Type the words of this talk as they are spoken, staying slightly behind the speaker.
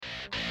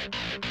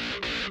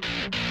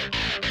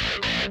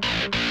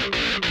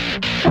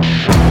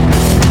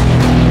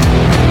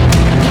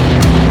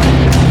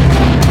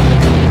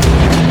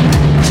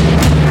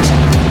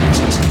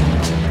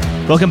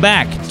Welcome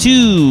back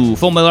to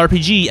Full Metal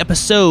RPG,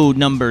 episode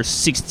number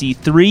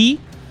 63.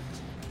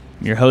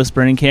 I'm your host,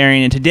 Brennan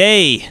Carrion, and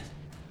today,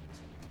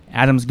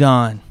 Adam's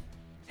gone.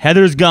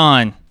 Heather's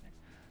gone.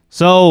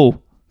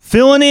 So,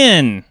 filling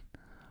in,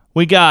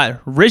 we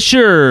got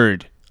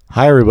Richard.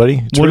 Hi,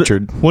 everybody. It's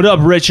Richard. What up,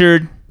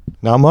 Richard?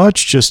 Not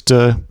much. Just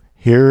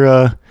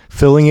here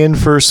filling in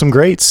for some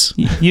greats.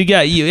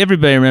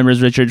 Everybody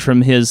remembers Richard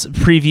from his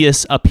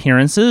previous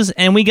appearances.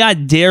 And we got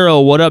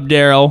Daryl. What up,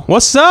 Daryl?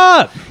 What's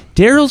up?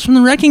 Daryl's from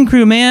the Wrecking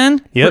Crew, man.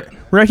 Yep.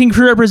 Wrecking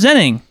Crew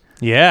representing.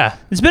 Yeah.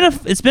 It's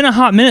been a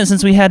hot minute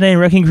since we had any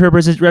Wrecking Crew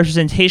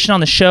representation on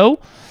the show.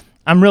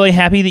 I'm really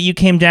happy that you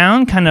came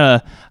down.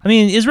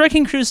 Is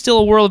Wrecking Crew still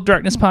a World of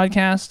Darkness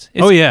podcast?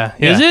 Yeah.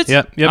 Is it?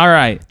 Yep. All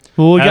right.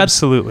 Well,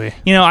 Absolutely.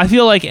 I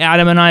feel like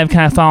Adam and I have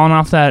kind of fallen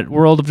off that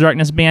World of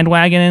Darkness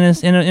bandwagon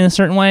in a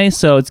certain way,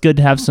 so it's good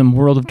to have some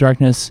World of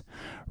Darkness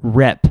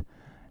rep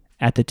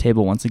at the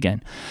table once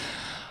again.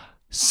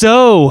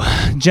 So,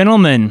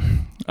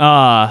 gentlemen,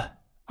 I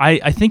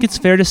think it's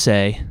fair to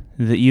say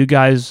that you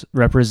guys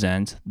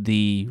represent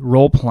the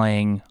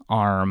role-playing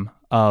arm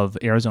of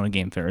Arizona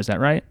Game Fair. Is that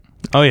right?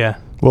 Oh, yeah.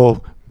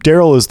 Well,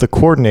 Daryl is the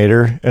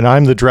coordinator, and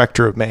I'm the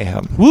director of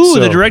Mayhem. Woo,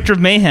 the director of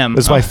Mayhem.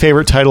 It's my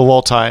favorite title of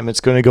all time. It's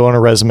going to go on a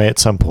resume at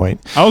some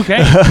point.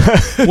 Okay.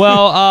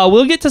 Well,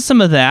 we'll get to some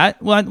of that.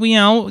 Well,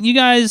 you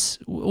guys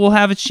will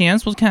have a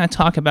chance. We'll kind of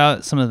talk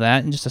about some of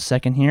that in just a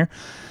second here.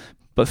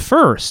 But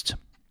first,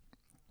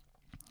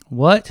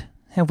 what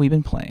have we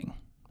been playing?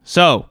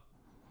 So,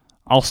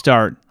 I'll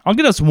start. I'll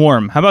get us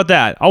warm. How about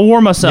that? I'll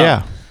warm us up.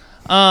 Yeah.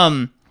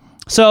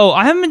 So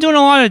I haven't been doing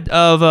a lot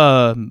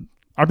of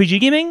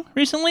RPG gaming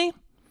recently.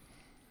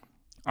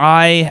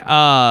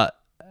 I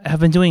have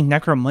been doing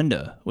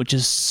Necromunda, which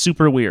is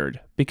super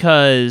weird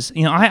because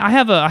I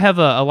have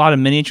a lot of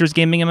miniatures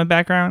gaming in my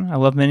background. I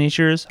love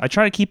miniatures. I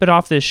try to keep it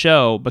off this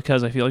show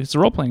because I feel like it's a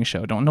role playing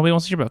show. Nobody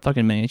wants to hear about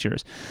fucking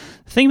miniatures.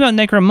 The thing about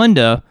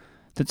Necromunda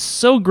that's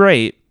so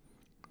great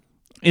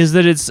is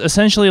that it's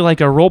essentially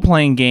like a role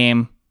playing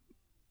game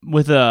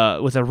with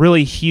a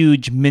really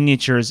huge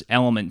miniatures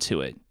element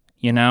to it.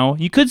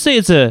 You could say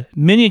it's a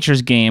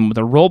miniatures game with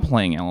a role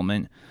playing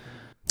element.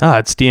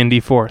 It's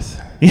D&D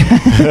 4th.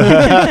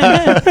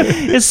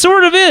 It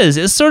sort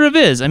of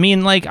is. I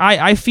mean, like,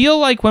 I feel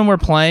like when we're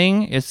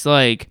playing, it's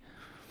like,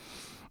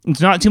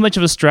 it's not too much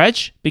of a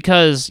stretch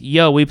because,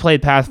 we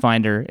played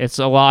Pathfinder. It's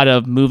a lot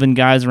of moving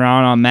guys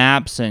around on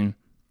maps and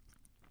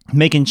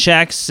making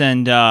checks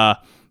and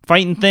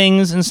fighting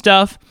things and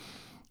stuff.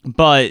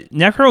 But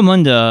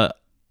Necromunda,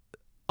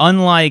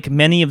 unlike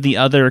many of the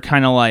other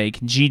kind of like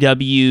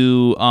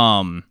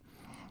GW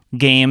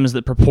games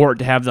that purport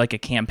to have like a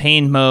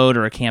campaign mode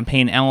or a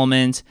campaign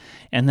element,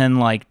 and then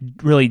like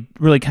really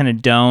kind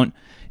of don't.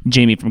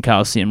 Jamie from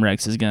Coliseum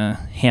Rex is gonna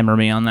hammer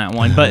me on that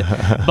one, but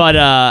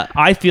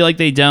I feel like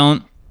they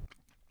don't.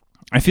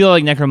 I feel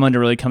like Necromunda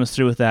really comes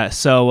through with that.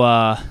 So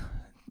a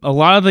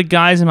lot of the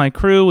guys in my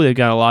crew, we've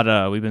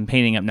been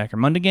painting up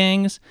Necromunda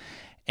gangs,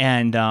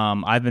 and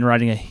I've been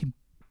writing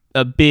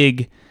a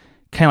big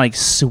kind of like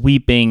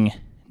sweeping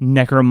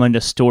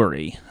Necromunda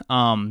story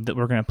that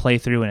we're going to play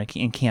through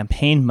in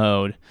campaign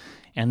mode,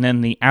 and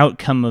then the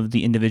outcome of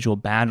the individual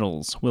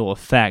battles will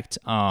affect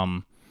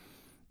what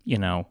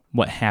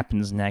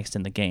happens next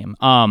in the game.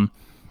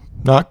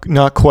 Not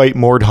quite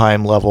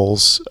Mordheim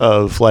levels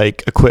of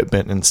like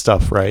equipment and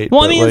stuff, right?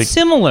 Well, it's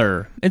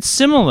similar. It's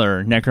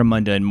similar,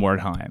 Necromunda and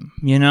Mordheim.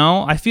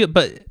 I feel,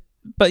 but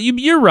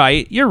you're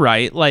right. You're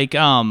right. Like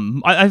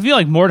I feel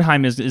like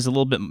Mordheim is a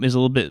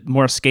little bit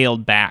more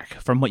scaled back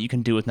from what you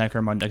can do with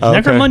Necromunda. Okay.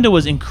 Necromunda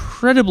was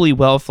incredibly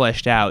well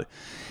fleshed out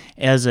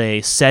as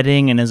a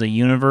setting and as a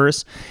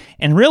universe,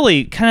 and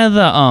really kind of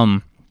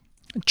the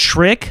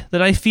trick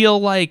that I feel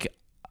like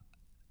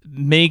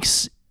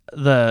makes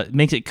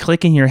it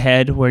click in your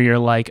head where you're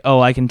like,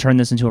 oh, I can turn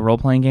this into a role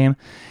playing game,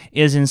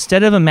 is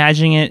instead of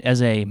imagining it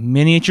as a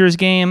miniatures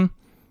game,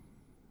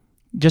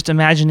 just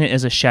imagine it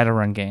as a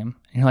Shadowrun game.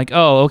 And you're like,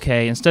 oh,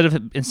 okay. Instead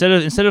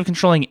of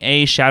controlling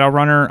a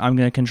Shadowrunner, I'm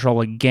going to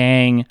control a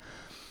gang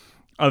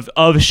of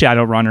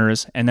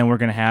Shadowrunners, and then we're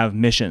going to have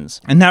missions.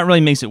 And that really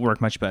makes it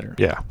work much better.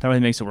 Yeah, that really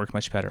makes it work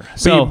much better.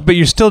 But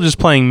you're still just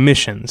playing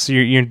missions.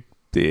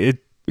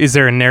 Is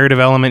there a narrative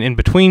element in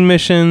between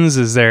missions?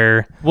 Is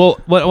there?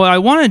 Well, what I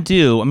want to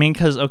do,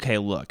 because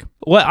look,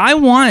 what I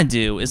want to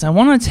do is I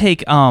want to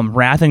take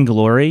Wrath and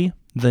Glory,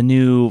 the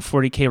new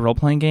 40K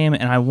role-playing game,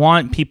 and I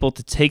want people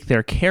to take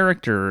their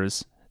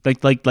characters,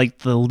 like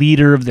the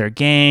leader of their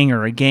gang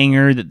or a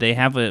ganger that they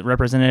have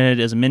represented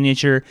as a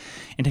miniature,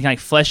 and to kind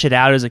of flesh it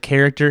out as a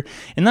character.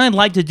 And then I'd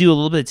like to do a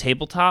little bit of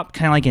tabletop,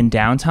 kind of like in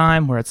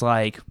Downtime, where it's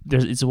like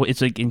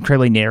it's like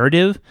incredibly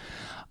narrative.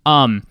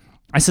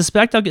 I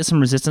suspect I'll get some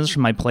resistance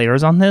from my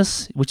players on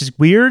this, which is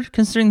weird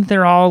considering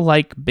they're all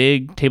like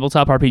big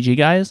tabletop RPG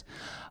guys.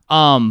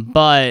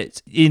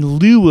 But in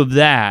lieu of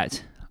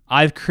that,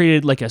 I've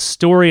created like a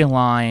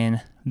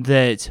storyline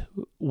that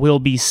will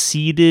be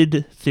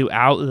seeded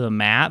throughout the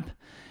map.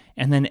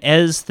 And then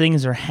as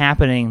things are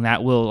happening,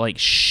 that will like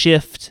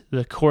shift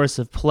the course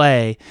of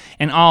play.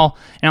 And I'll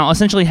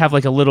essentially have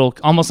like a little,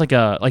 almost like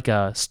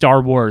a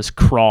Star Wars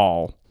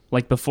crawl,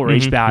 like before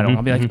each battle.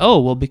 I'll be like,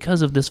 oh, well,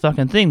 because of this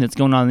fucking thing that's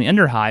going on in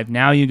the Underhive,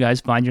 now you guys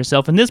find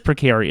yourself in this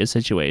precarious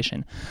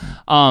situation.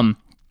 Also,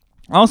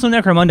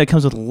 Necromunda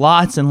comes with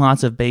lots and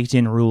lots of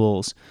baked-in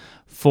rules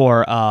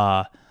for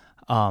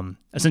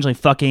essentially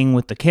fucking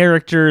with the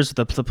characters,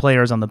 the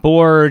players on the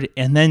board,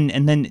 and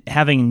then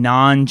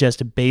having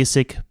just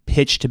basic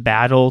pitch to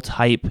battle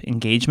type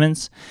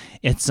engagements.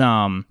 It's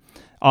all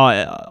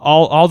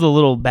the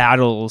little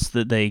battles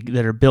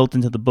that are built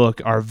into the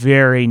book are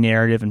very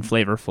narrative and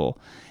flavorful,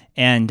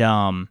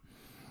 and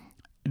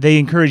they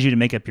encourage you to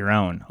make up your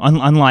own.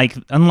 Unlike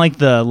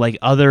the like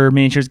other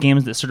miniatures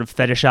games that sort of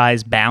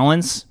fetishize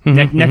balance,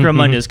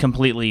 Necromunda is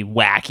completely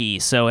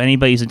wacky. So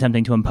anybody who's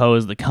attempting to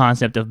impose the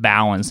concept of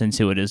balance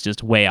into it is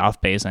just way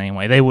off base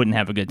anyway. They wouldn't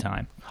have a good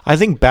time. I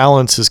think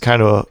balance is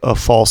kind of a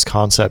false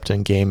concept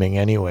in gaming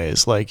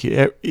anyways. Like,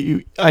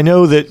 I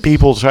know that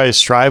people try to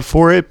strive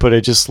for it, but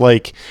it just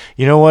like,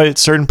 you know what, at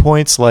certain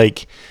points,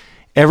 like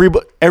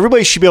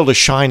everybody should be able to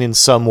shine in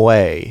some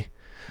way.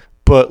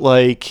 But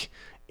like,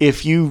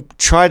 if you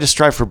try to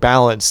strive for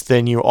balance,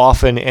 then you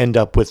often end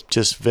up with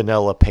just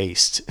vanilla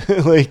paste.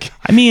 Like,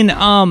 I mean,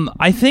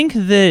 I think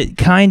that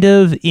kind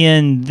of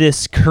in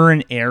this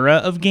current era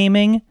of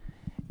gaming,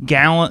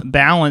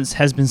 balance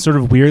has been sort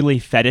of weirdly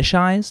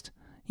fetishized.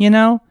 You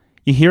know,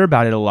 you hear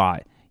about it a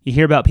lot. You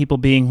hear about people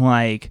being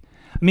like,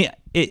 I mean,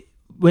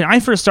 when I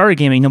first started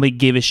gaming, nobody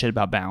gave a shit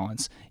about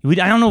balance. I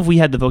don't know if we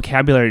had the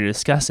vocabulary to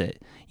discuss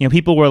it. You know,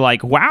 people were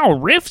like, wow,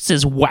 Rifts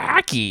is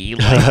wacky.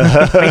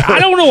 Like, I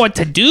don't know what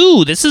to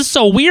do. This is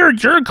so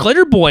weird. You're a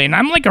glitter boy, and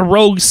I'm like a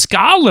rogue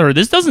scholar.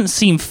 This doesn't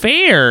seem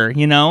fair,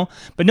 you know?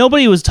 But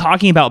nobody was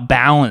talking about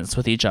balance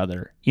with each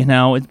other, you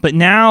know? But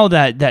now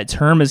that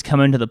term has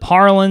come into the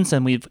parlance,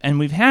 and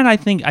we've had,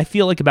 I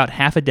feel like about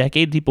half a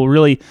decade of people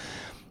really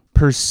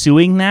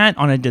pursuing that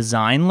on a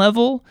design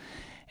level.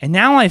 And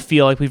now I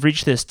feel like we've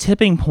reached this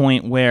tipping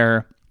point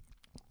where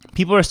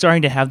people are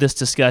starting to have this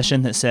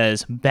discussion that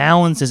says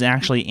balance is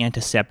actually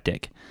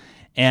antiseptic,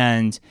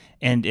 and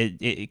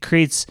it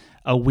creates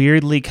a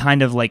weirdly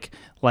kind of like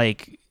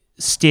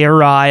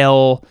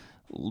sterile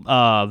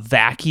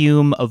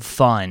vacuum of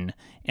fun,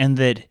 and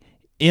that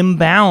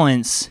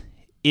imbalance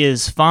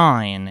is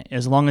fine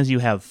as long as you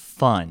have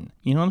fun.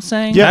 You know what I'm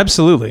saying? Yeah,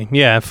 absolutely.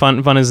 Yeah,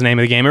 fun is the name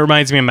of the game. It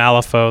reminds me of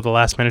Malifaux, the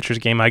last miniatures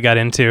game I got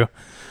into.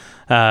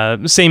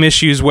 Same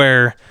issues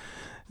where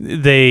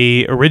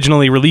they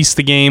originally released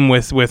the game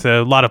with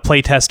a lot of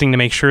play testing to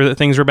make sure that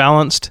things were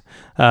balanced.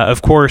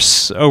 Of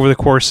course, over the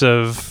course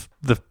of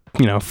the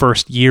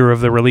first year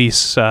of the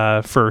release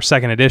for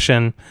second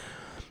edition,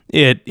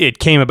 it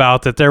came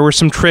about that there were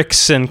some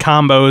tricks and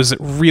combos that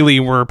really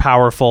were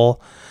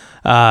powerful.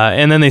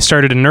 And then they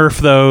started to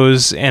nerf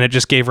those, and it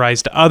just gave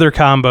rise to other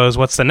combos.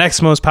 What's the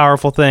next most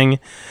powerful thing?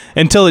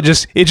 Until it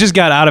just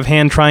got out of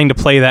hand trying to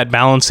play that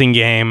balancing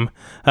game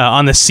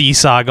on the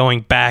seesaw, going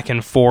back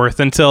and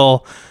forth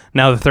until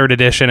now the third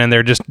edition, and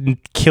they're just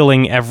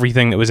killing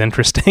everything that was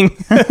interesting.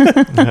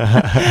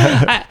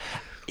 That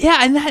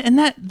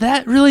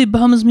really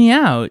bums me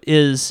out.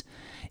 Is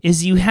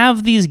you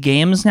have these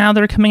games now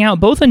that are coming out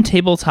both in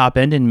tabletop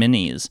and in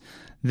minis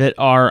that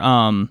are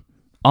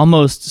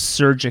almost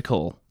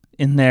surgical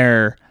in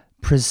their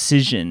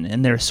precision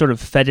and their sort of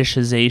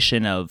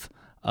fetishization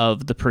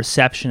of the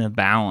perception of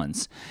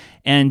balance.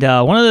 And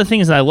one of the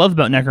things that I love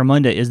about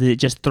Necromunda is that it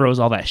just throws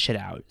all that shit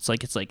out. It's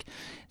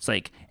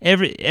like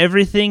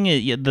everything.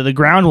 The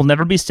ground will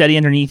never be steady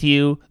underneath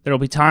you. There'll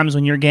be times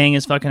when your gang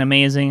is fucking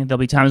amazing. There'll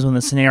be times when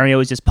the scenario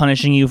is just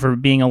punishing you for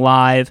being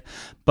alive.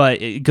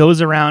 But it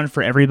goes around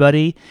for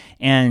everybody,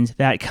 and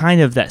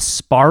that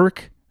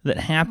spark that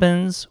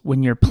happens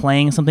when you're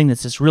playing something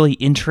that's just really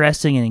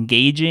interesting and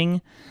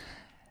engaging,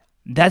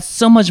 that's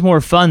so much more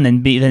fun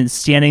than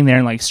standing there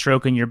and like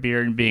stroking your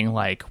beard and being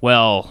like,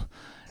 well,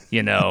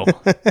 you know,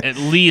 at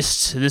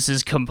least this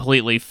is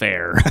completely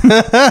fair.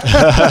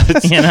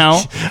 You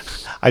know?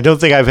 I don't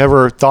think I've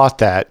ever thought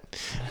that.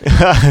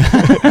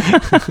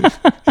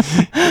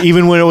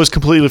 Even when it was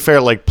completely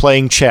fair, like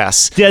playing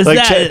chess.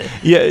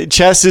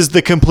 Chess is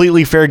the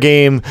completely fair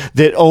game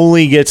that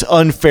only gets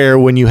unfair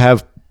when you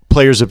have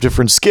players of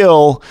different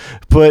skill,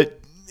 but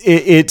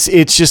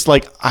it's just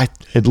like,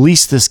 at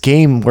least this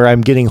game where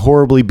I'm getting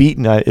horribly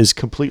beaten is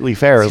completely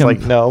fair. It's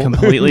like, no.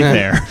 Completely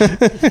fair.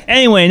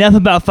 Anyway, enough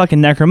about fucking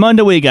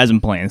Necromunda. What you guys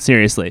been playing?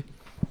 Seriously.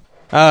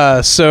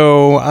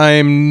 So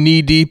I'm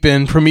knee-deep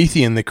in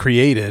Promethean the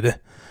Created.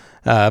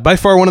 By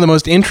far one of the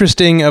most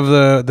interesting of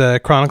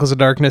the Chronicles of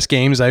Darkness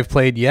games I've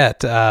played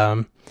yet.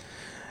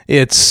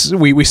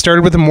 We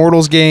started with the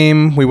Mortals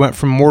game. We went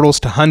from Mortals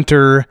to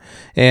Hunter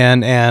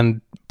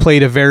and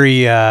played a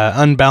very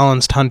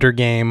unbalanced Hunter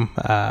game.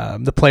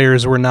 The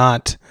players were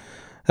not...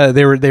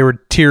 they were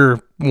tier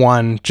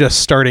 1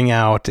 just starting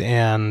out,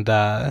 and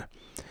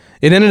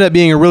It ended up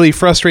being a really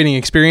frustrating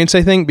experience,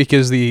 I think,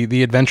 because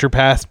the adventure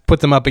path put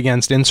them up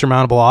against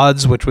insurmountable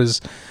odds, which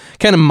was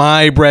kind of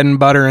my bread and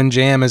butter and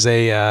jam as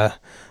a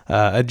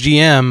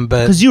GM.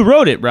 But because you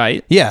wrote it,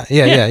 right? Yeah.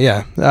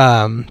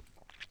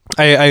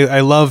 I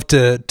love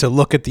to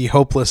look at the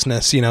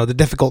hopelessness, the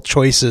difficult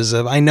choices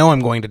of, I know I'm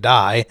going to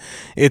die.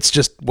 It's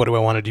just, what do I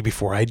want to do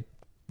before I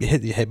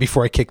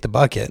kick the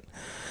bucket?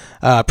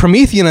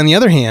 Promethean, on the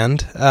other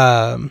hand,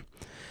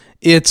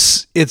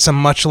 it's a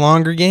much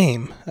longer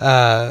game.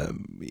 The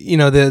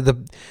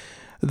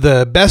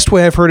best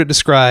way I've heard it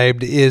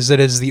described is that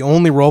it's the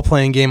only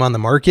role-playing game on the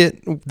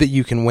market that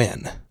you can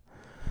win.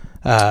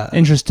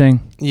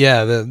 Interesting.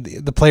 Yeah,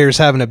 the players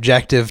have an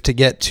objective to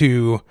get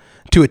to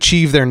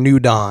achieve their new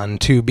dawn,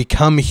 to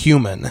become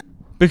human.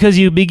 Because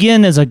you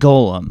begin as a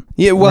golem.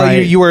 Yeah, well,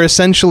 right? you are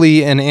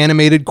essentially an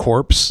animated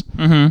corpse.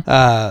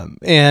 Mm-hmm.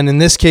 And in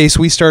this case,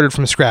 we started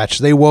from scratch.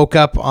 They woke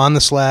up on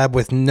the slab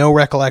with no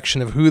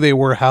recollection of who they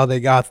were, how they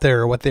got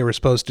there, or what they were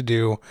supposed to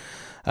do.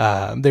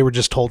 They were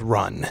just told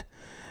run.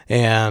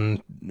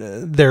 And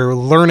they're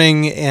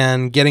learning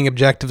and getting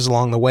objectives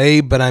along the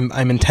way, but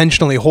I'm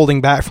intentionally holding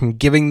back from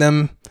giving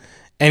them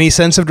any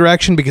sense of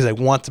direction because I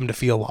want them to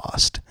feel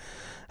lost.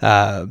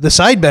 The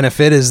side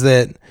benefit is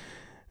that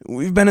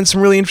we've been in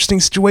some really interesting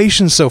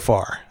situations so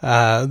far.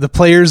 The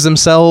players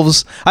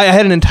themselves, I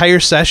had an entire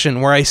session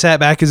where I sat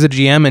back as a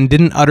GM and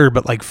didn't utter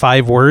but like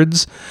 5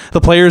 words. The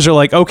players are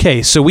like,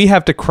 okay, so we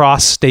have to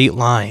cross state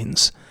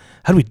lines.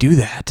 How do we do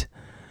that?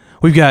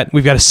 We've got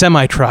a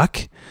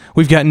semi-truck.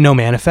 We've got no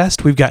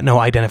manifest. We've got no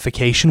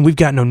identification. We've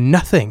got no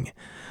nothing.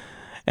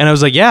 And I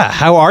was like, yeah,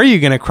 how are you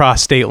going to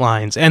cross state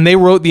lines? And they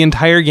wrote the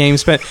entire game.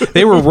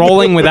 They were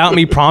rolling without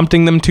me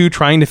prompting them to,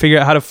 trying to figure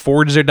out how to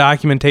forge their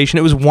documentation.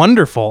 It was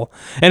wonderful.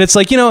 And it's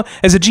like,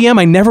 as a GM,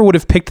 I never would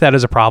have picked that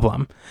as a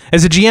problem.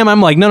 As a GM,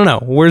 I'm like, no.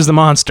 Where's the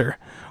monster?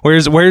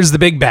 Where's the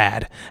big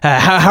bad?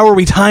 How are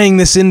we tying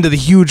this into the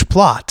huge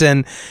plot?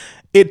 And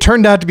it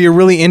turned out to be a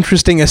really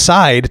interesting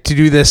aside to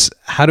do this.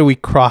 How do we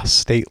cross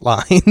state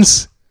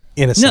lines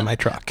in a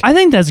semi-truck? I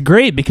think that's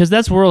great because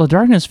that's World of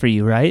Darkness for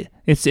you, right?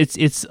 It's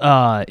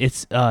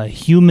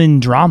human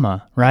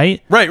drama,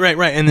 right? Right.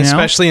 And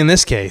especially in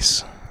this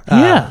case.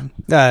 Yeah.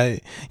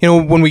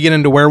 When we get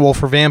into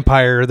werewolf or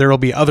vampire, there will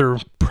be other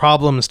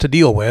problems to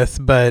deal with.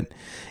 But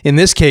in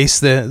this case,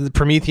 the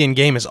Promethean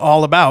game is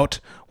all about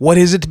what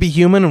is it to be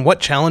human and what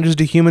challenges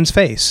do humans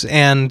face.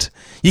 And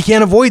you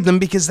can't avoid them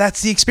because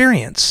that's the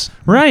experience.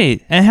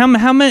 Right. And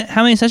how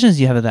many sessions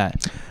do you have of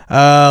that?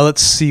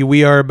 Let's see.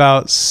 We are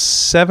about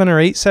 7 or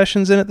 8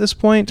 sessions in at this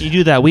point. You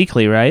do that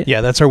weekly, right?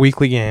 Yeah, that's our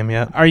weekly game.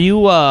 Yeah. Are you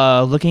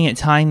looking at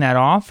tying that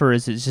off, or are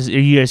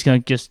you guys gonna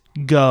just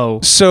go?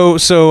 So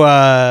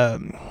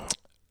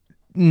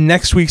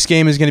next week's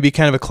game is going to be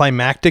kind of a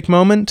climactic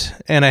moment,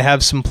 and I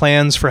have some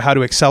plans for how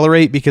to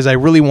accelerate because I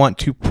really want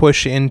to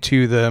push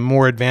into the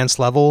more advanced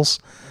levels.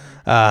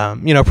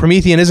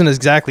 Promethean isn't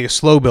exactly a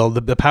slow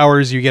build. The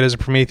powers you get as a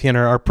Promethean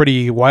are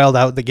pretty wild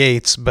out the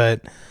gates,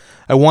 but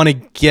I want to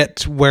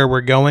get where we're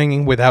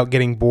going without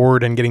getting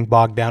bored and getting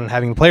bogged down and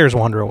having the players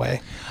wander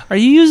away. Are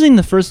you using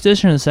the first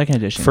edition or the second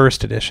edition?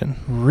 First edition.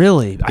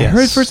 Really? Yes. I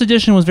heard first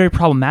edition was very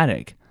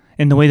problematic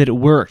in the way that it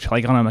worked,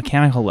 like on a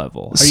mechanical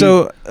level.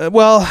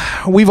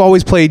 We've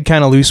always played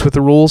kind of loose with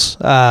the rules.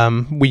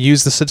 We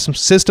use the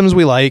systems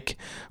we like.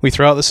 We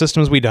throw out the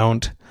systems we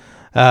don't.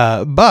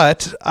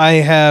 But I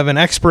have an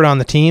expert on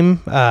the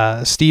team.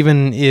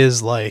 Steven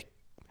is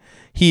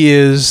he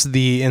is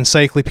the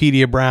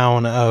Encyclopedia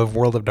Brown of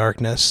World of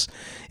Darkness.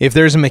 If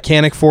there's a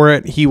mechanic for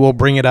it, he will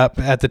bring it up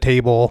at the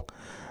table,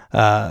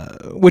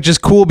 which is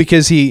cool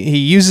because he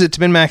uses it to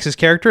min-max his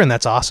character, and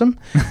that's awesome.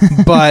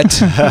 But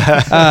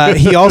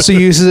he also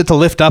uses it to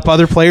lift up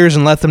other players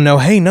and let them know,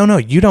 hey, no,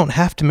 you don't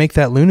have to make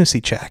that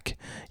lunacy check.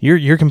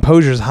 Your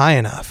composure is high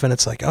enough. And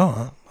it's like,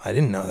 oh, I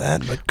didn't know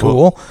that, but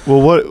cool.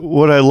 Well,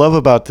 what I love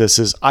about this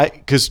is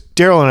because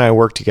Daryl and I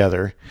work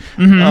together,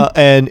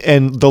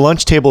 and the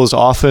lunch table is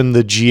often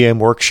the GM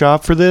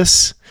workshop for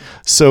this.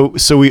 So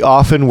we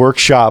often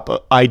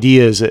workshop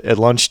ideas at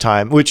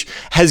lunchtime, which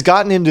has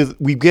gotten into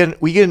we get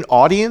an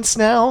audience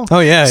now. Oh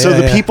yeah. So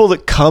the people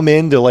that come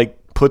in to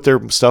put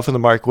their stuff in the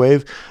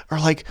microwave are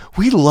like,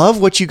 we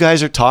love what you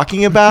guys are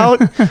talking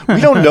about.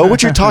 We don't know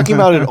what you're talking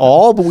about at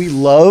all, but we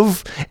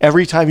love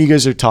every time you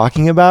guys are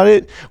talking about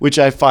it, which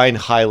I find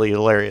highly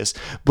hilarious.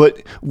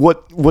 But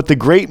what the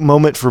great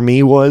moment for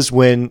me was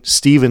when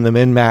Steven, the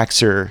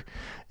min-maxer,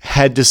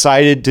 had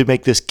decided to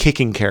make this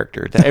kicking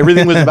character, that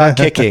everything was about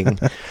kicking.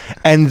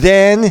 And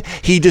then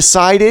he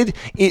decided,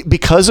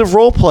 because of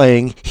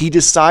role-playing, he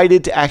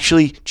decided to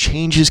actually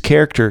change his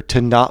character to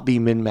not be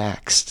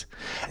min-maxed.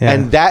 Yeah.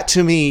 And that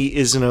to me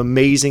is an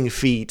amazing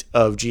feat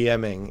of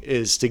GMing,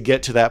 is to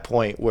get to that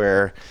point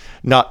where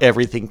not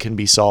everything can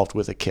be solved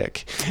with a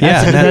kick.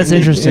 Yeah, that's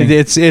interesting.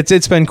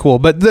 It's been cool.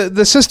 But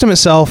the system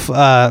itself,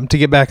 to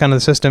get back onto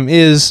the system,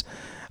 is,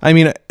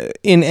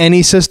 in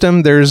any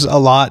system, there's a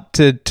lot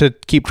to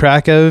keep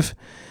track of.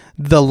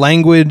 The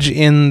language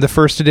in the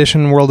first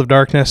edition World of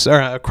Darkness,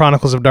 or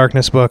Chronicles of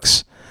Darkness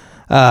books,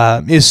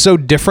 is so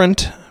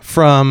different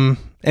from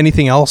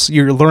anything else.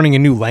 You're learning a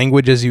new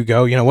language as you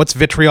go. You know, what's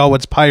vitriol,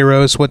 what's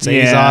pyros, what's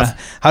Azoth,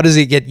 how does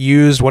it get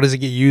used, what does it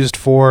get used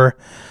for?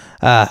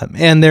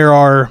 And there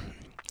are,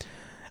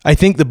 I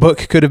think the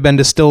book could have been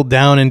distilled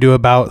down into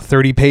about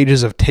 30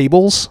 pages of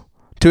tables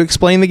to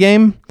explain the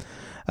game.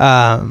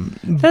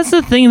 That's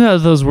the thing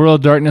about those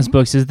World of Darkness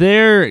books is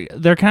they're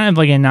kind of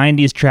like a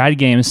 90s trad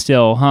game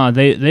still, huh?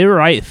 They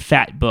write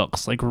fat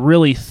books, like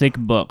really thick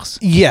books.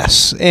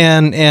 Yes,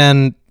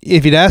 and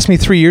if you'd asked me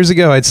 3 years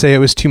ago, I'd say it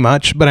was too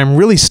much, but I'm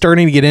really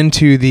starting to get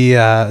into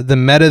the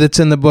meta that's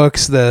in the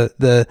books,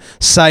 the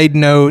side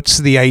notes,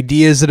 the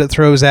ideas that it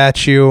throws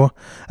at you,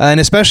 and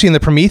especially in the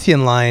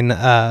Promethean line,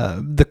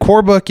 the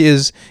core book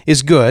is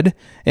good,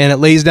 and it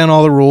lays down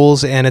all the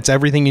rules, and it's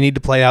everything you need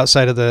to play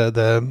outside of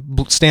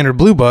the standard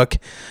blue book,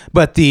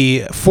 but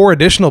the 4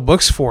 additional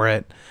books for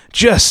it,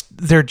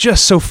 they're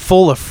just so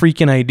full of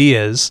freaking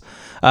ideas.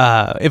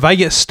 If I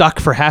get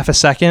stuck for half a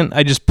second,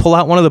 I just pull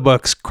out one of the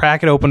books,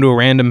 crack it open to a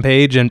random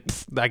page, and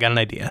I got an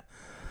idea.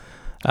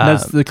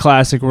 That's the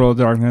classic World of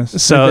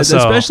Darkness. So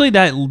especially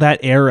that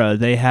era,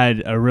 they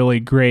had a really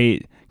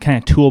great kind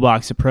of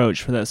toolbox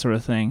approach for that sort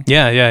of thing.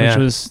 Yeah.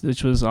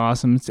 Which was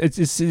awesome.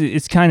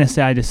 It's kind of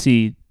sad to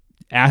see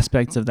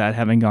aspects of that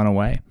having gone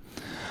away.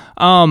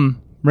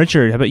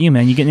 Richard, how about you,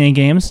 man? You getting any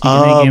games? You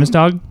getting any games,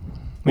 dog?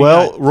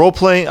 Well, role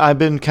playing. I've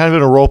been kind of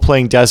in a role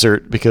playing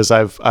desert because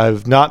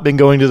I've not been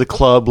going to the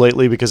club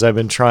lately because I've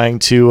been trying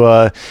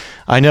to.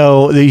 I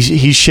know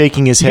he's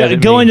shaking his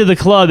head. Going to the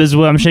club is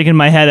what I'm shaking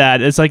my head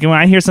at. It's like when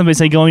I hear somebody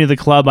say going to the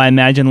club, I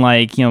imagine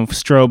like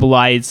strobe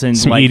lights and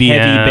some like EDM.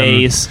 heavy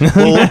bass.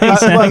 Well,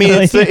 I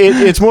mean,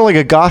 it's more like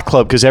a goth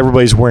club because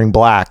everybody's wearing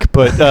black.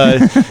 But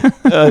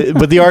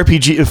but the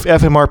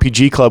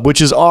FMRPG club,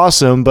 which is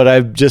awesome, but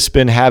I've just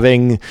been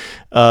having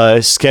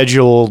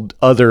scheduled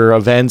other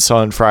events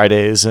on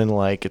Fridays, and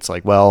like it's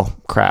like, well,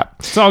 crap.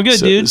 It's all good,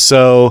 dude.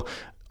 So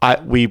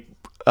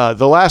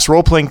the last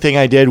role-playing thing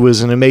I did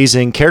was an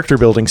amazing character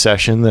building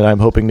session that I'm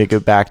hoping to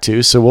get back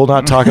to, so we'll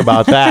not talk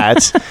about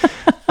that.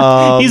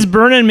 He's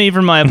burning me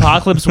for my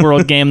Apocalypse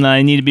World game that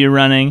I need to be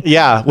running.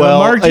 Yeah, well,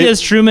 Mark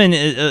Diaz Truman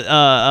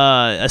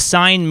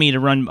assigned me to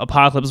run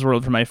Apocalypse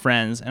World for my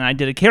friends, and I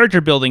did a character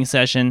building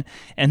session,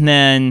 and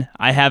then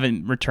I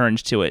haven't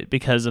returned to it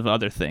because of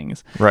other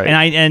things. Right.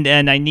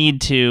 And I need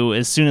to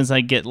as soon as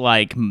I get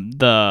like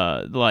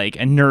the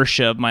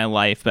inertia of my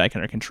life back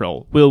under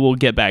control. We'll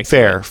get back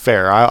to it.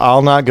 Fair.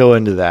 I'll not go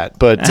into that,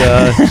 but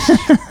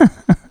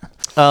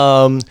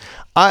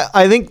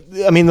I think,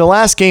 the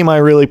last game I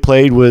really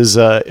played was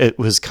it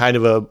was kind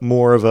of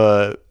more of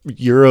a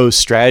Euro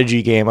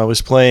strategy game. I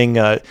was playing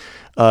Yellow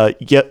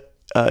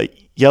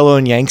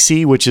and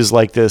Yangtze, which is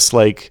like this,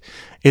 like,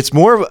 it's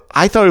more of,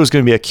 I thought it was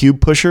going to be a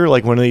cube pusher,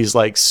 like one of these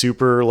like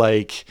super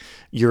like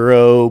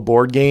Euro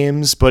board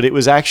games, but it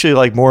was actually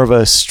like more of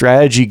a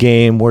strategy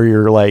game where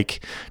you're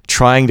like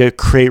trying to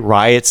create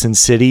riots in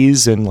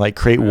cities and like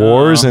create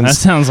wars. And that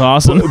sounds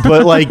awesome.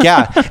 But like,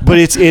 yeah, but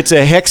it's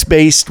a hex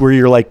based where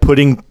you're like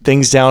putting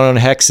things down on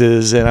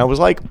hexes. And I was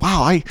like,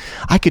 wow,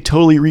 I could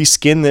totally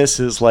reskin this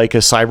as like a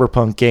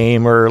cyberpunk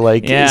game or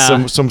like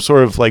some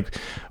sort of like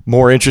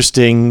more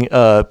interesting,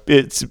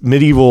 it's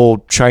medieval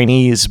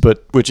Chinese,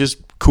 but which is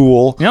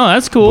cool. No,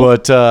 that's cool.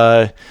 But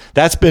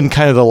that's been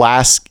kind of the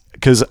last,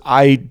 because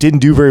I didn't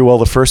do very well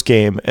the first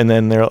game, and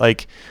then they're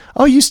like,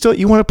 "Oh, you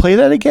want to play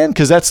that again?"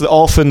 Because that's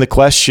often the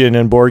question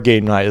in board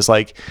game night is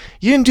like,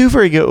 "You didn't do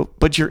very good,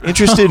 but you're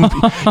interested in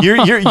you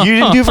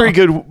didn't do very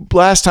good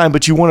last time,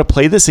 but you want to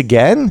play this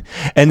again?"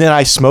 And then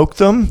I smoked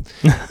them,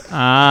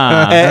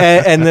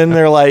 and then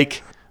they're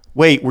like,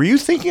 "Wait, were you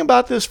thinking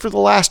about this for the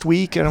last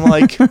week?" And I'm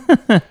like,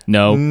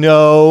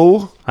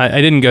 "No." I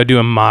didn't go do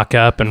a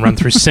mock-up and run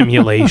through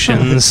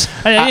simulations.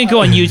 I didn't go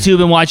on YouTube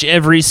and watch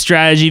every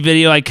strategy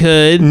video I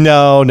could.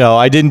 No,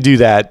 I didn't do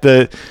that.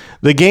 The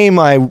game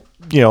I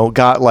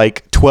got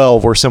like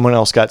 12 where someone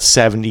else got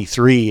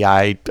 73,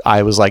 I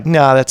was like,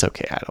 nah, that's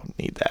okay. I don't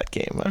need that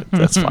game.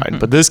 That's fine.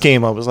 But this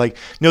game, I was like,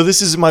 no,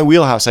 this is my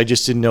wheelhouse. I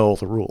just didn't know all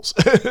the rules.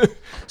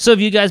 So have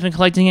you guys been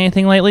collecting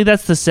anything lately?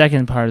 That's the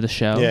second part of the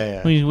show.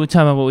 Yeah. We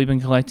talk about what we've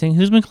been collecting.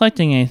 Who's been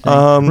collecting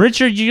anything?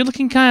 Richard, you're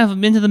looking kind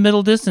of into the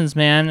middle distance,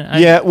 man.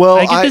 I get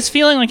this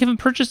feeling like you haven't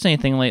purchased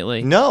anything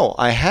lately. No,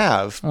 I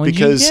have. What'd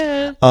because you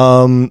get?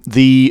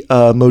 The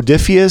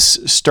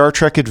Modiphius Star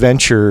Trek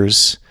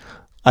Adventures,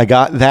 I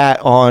got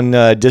that on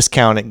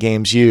discount at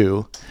Games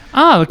U.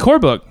 The core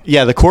book.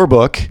 Yeah, the core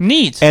book.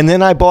 Neat. And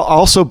then I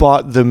also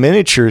bought the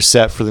miniature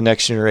set for the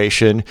Next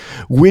Generation,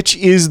 which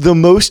is the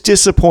most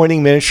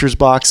disappointing miniatures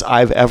box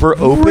I've ever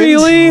opened.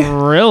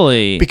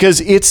 Really?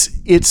 Because it's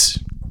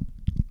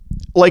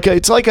like a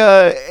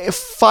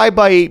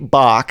 5x8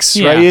 box,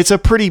 right? It's a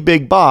pretty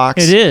big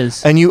box. It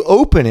is. And you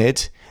open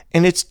it,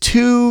 and it's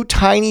 2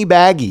 tiny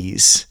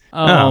baggies.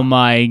 Oh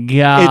my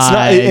god! It's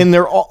not, and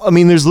they're all,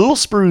 there's little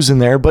sprues in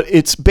there, but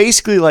it's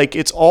basically like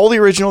it's all the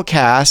original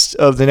cast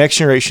of the Next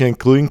Generation,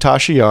 including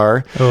Tasha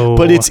Yar. Oh.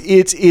 But it's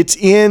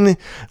in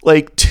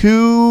like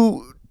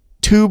 2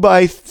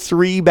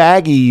 2x3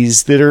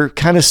 baggies that are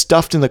kind of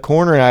stuffed in the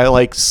corner, and I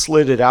like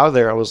slid it out of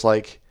there. I was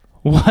like,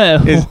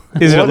 What?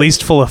 Is it at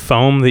least full of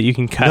foam that you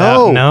can cut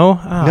No. out?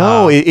 No?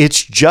 No,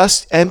 it's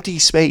just empty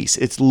space.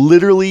 It's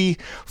literally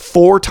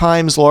 4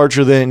 times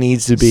larger than it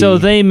needs to be. So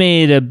they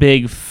made a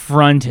big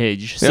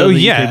frontage so Oh, that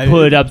yeah. you could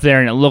put it up there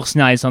and it looks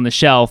nice on the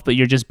shelf, but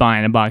you're just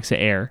buying a box of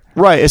air.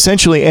 Right,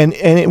 essentially, and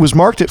it was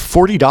marked at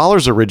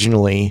 $40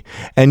 originally,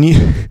 and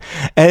you,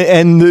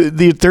 and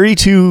the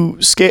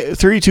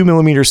 32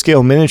 millimeter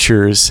scale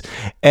miniatures,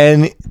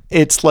 and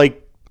it's like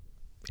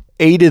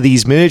 8 of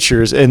these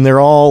miniatures, and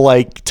they're all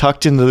like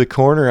tucked into the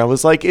corner. I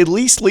was like, at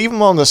least leave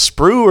them on the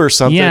sprue or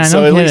something, Yeah,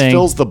 so no at least kidding.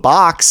 fills the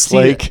box. See,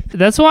 like,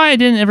 that's why I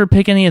didn't ever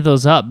pick any of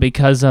those up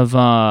because of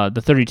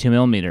the 32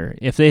 millimeter.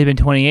 If they had been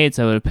 28s,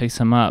 I would have picked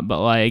some up.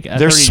 But like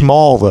they're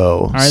small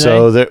though, Are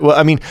so well,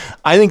 I mean,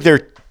 I think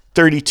they're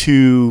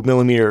 32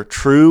 millimeter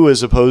true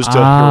as opposed to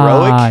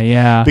heroic.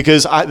 Yeah.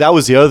 Because that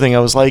was the other thing. I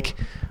was like,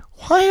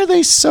 why are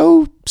they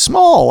so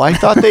small? I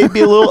thought they'd be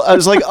a little. I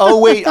was like, oh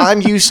wait,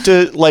 I'm used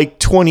to like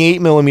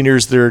 28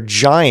 millimeters. They're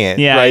giant,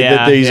 Yeah, right? yeah,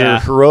 That these yeah. are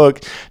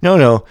heroic.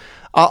 No.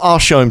 I'll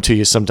show him to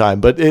you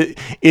sometime. But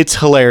it's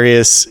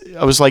hilarious.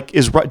 I was like,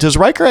 does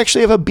Riker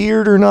actually have a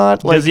beard or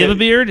not? Like, Does he have a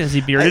beard? Is he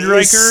bearded,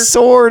 Riker?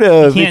 Sort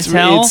of. You can't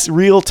tell? It's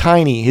real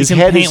tiny. His You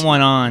can head paint is one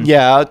on.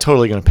 Yeah, I'm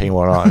totally gonna paint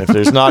one on. If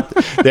there's not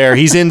there,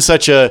 he's in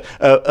such a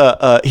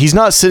he's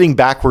not sitting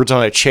backwards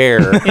on a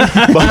chair.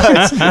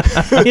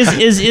 But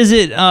Is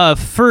it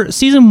for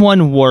season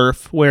 1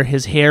 Worf where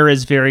his hair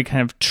is very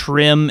kind of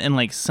trim and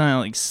like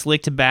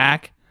slicked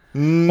back?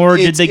 Or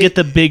did they get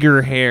the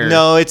bigger hair?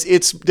 No,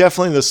 it's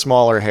definitely the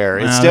smaller hair.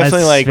 It's Wow, definitely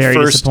that's like very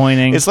first.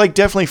 disappointing. It's like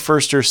definitely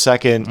first or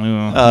second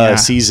yeah.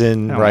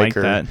 season I don't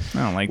Riker. like that.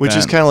 I don't like Which that.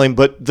 is kind of lame.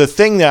 But the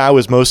thing that I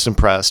was most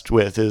impressed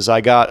with is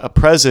I got a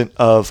present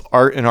of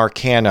Art and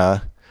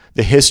Arcana,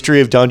 the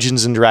history of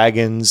Dungeons and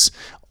Dragons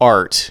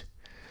art,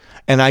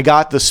 and I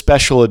got the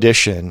special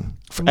edition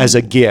as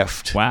a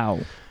gift.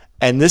 Wow.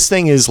 And this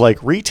thing is like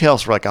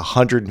retails for like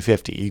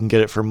 $150. You can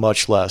get it for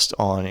much less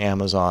on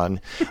Amazon.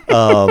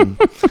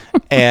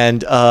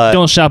 And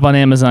Don't shop on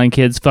Amazon,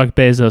 kids. Fuck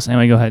Bezos.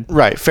 Anyway, go ahead.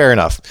 right, fair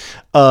enough.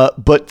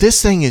 But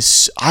this thing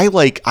is,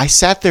 I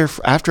sat there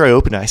after I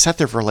opened it. I sat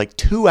there for like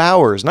 2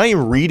 hours, not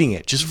even reading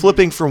it, just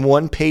flipping from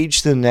one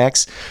page to the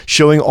next,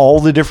 showing all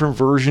the different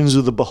versions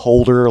of the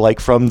Beholder, like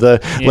from the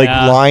like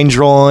Yeah. line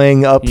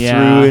drawing up Yeah.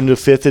 through into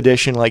 5th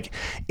edition. Like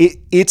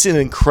it's an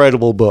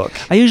incredible book.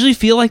 I usually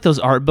feel like those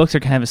art books are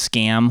kind of a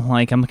scam.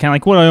 Like I'm kind of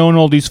like, what? I own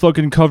all these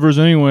fucking covers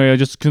anyway. I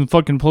just can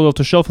fucking pull it off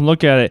the shelf and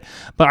look at it.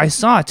 But I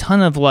saw a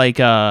ton of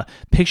like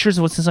pictures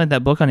of what's inside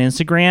that book on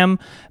Instagram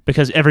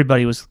because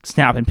everybody was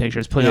snapping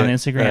pictures, putting it on Yeah,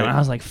 Instagram. right. And I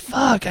was like,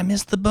 fuck, I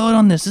missed the boat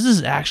on this. This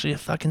is actually a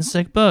fucking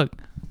sick book.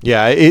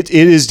 Yeah, it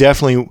is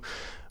definitely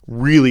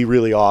really,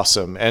 really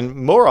awesome, and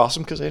more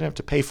awesome because I didn't have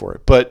to pay for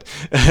it. But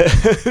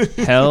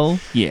Hell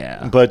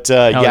yeah. But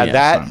yeah,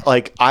 that son.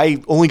 like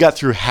I only got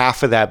through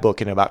half of that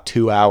book in about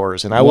 2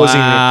 hours, and I wasn't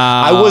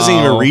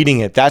even Wow.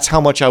 reading it. That's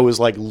how much I was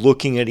like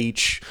looking at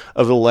each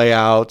of the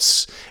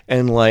layouts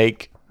and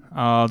like.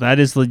 Oh, that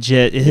is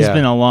legit. It has Yeah.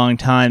 been a long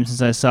time since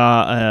I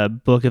saw a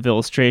book of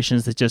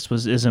illustrations that just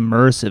was as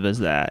immersive as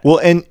that. Well,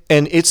 and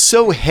it's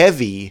so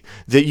heavy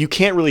that you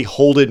can't really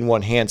hold it in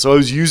one hand. So I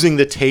was using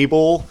the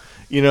table,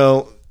 you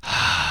know.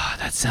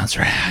 That sounds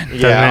rad.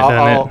 Yeah,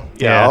 Doesn't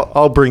it? Yeah.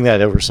 I'll bring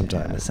that over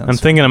sometime. That sounds I'm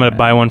thinking I'm going to rad.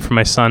 buy one for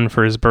my son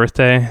for his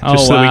birthday, Oh,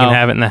 just so that we wow. can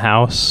have it in the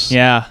house.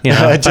 Yeah. You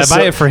know, if I Just buy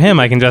so- it for him,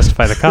 I can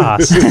justify the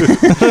cost.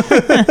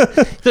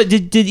 So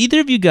did either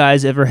of you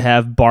guys ever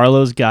have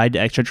Barlow's Guide to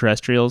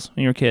Extraterrestrials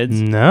when you were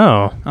kids?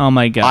 No. Oh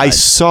my god! I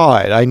saw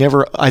it.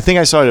 I think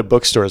I saw it at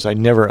bookstores. I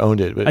never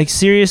owned it, but like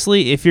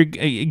seriously, if you're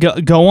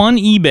go on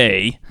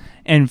eBay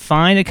and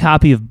find a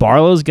copy of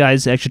Barlow's Guide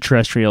to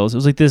Extraterrestrials. It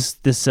was like this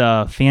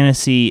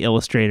fantasy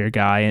illustrator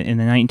guy in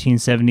the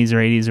 1970s or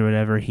 80s or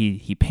whatever.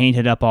 He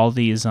painted up all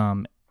these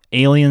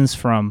aliens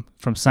from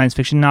science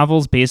fiction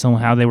novels based on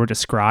how they were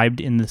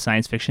described in the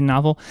science fiction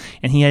novel,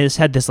 and he just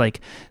had this like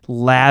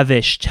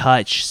lavish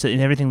touch,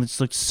 and everything just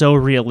looked so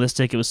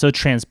realistic. It was so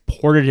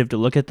transportative to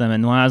look at them.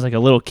 And when I was like a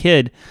little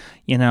kid,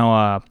 you know,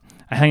 I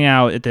hung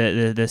out at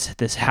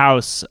this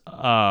house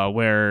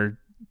where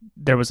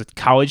there was a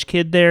college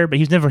kid there, but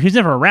he was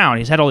never around.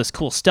 He's had all this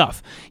cool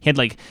stuff. He had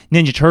like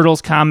Ninja Turtles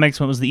comics,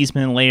 when it was the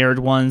Eastman and Laird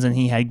ones, and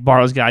he had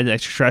Barlow's Guide to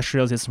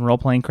Extraterrestrials. He had some role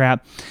playing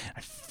crap.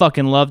 I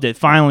fucking loved it.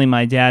 Finally,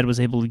 my dad was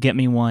able to get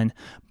me one.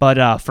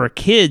 But for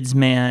kids,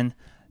 man,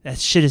 that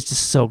shit is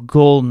just so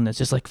golden. It's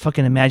just like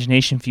fucking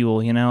imagination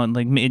fuel, you know. And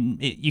like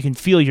you can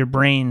feel your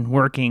brain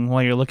working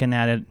while you're looking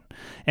at it.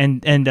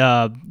 And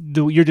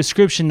your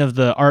description of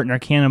the Art and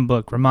Arcana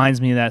book reminds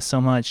me of that so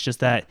much. Just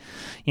that,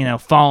 you know,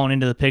 falling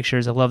into the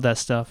pictures. I love that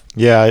stuff.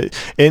 yeah,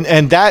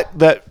 and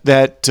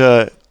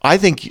that I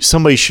think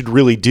somebody should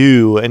really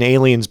do an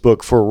Aliens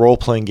book for a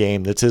role-playing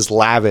game that's as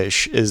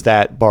lavish as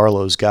that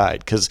Barlow's Guide,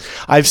 because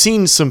I've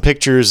seen some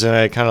pictures and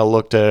I kind of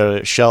looked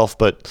at a shelf,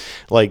 but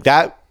like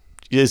that,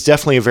 it's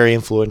definitely a very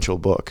influential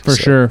book. For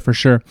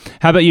sure.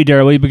 How about you,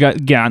 Daryl? What have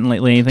you gotten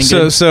lately? Anything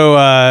good?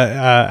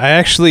 I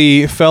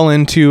actually fell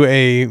into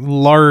a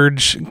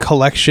large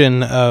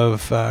collection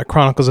of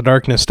Chronicles of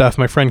Darkness stuff.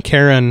 My friend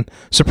Karen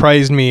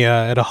surprised me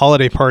at a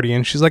holiday party,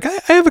 and she's like, I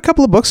have a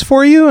couple of books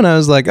for you. And I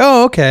was like,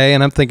 oh, okay.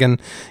 And I'm thinking,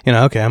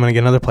 okay, I'm going to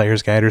get another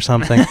player's guide or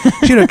something.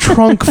 She had a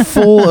trunk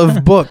full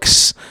of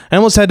books. I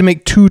almost had to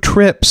make 2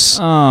 trips.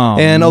 Oh,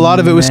 and a lot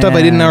of it was stuff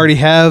I didn't already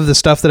have. The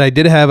stuff that I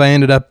did have, I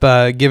ended up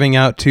giving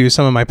out to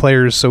some of my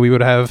players so we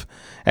would have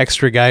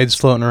extra guides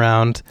floating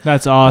around.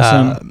 That's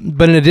awesome.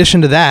 But in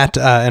addition to that,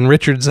 and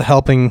Richard's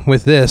helping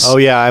with this. Oh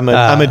yeah, I'm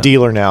a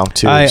dealer now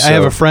too. I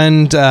have a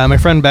friend, my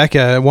friend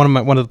Becca, one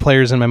of the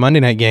players in my Monday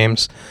night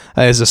games,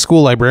 is a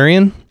school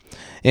librarian.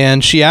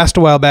 And she asked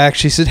a while back,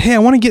 she said, hey, I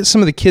want to get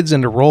some of the kids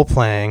into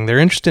role-playing. They're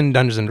interested in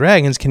Dungeons &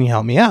 Dragons. Can you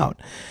help me out?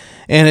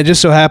 And it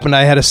just so happened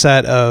I had a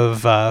set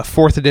of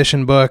 4th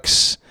edition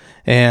books,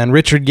 and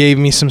Richard gave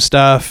me some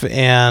stuff,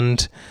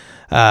 and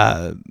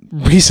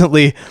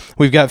recently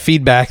we've got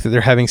feedback that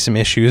they're having some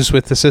issues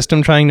with the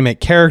system trying to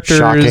make characters.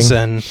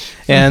 Shocking.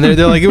 and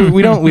they're like,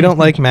 we don't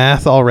like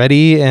math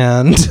already,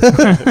 and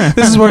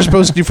this is what we're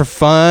supposed to do for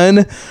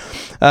fun.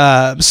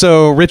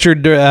 So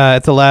Richard,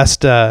 at the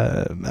last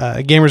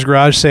Gamers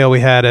Garage sale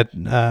we had at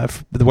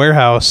the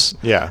warehouse,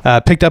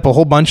 picked up a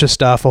whole bunch of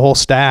stuff, a whole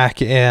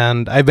stack,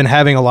 and I've been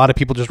having a lot of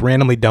people just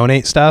randomly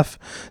donate stuff.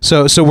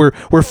 So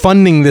we're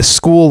funding this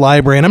school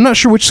library, and I'm not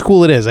sure which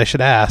school it is. I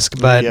should ask,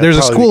 but there's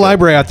a school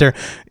library out there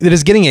that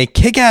is getting a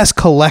kick-ass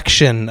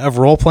collection of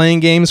role-playing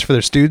games for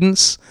their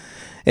students.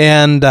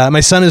 And my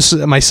son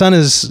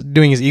is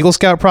doing his Eagle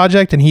Scout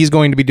project, and he's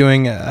going to be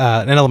doing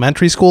an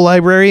elementary school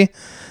library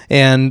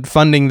and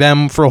funding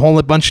them for a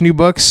whole bunch of new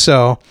books.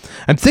 So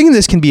I'm thinking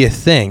this can be a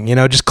thing,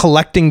 just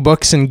collecting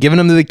books and giving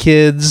them to the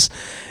kids,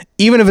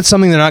 even if it's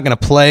something they're not going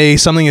to play,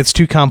 something that's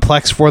too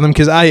complex for them.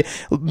 Because I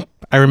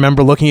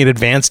remember looking at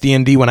Advanced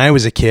D&D when I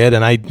was a kid,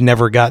 and I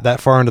never got that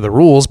far into the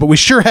rules, but we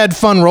sure had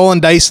fun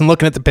rolling dice and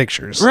looking at the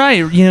pictures. Right.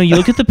 You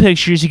look at the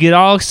pictures, you get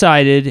all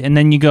excited, and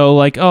then you go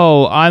like,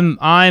 oh,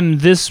 I'm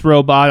this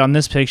robot on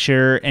this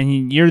picture,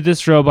 and you're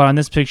this robot on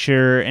this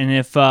picture, and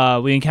if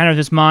we encounter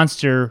this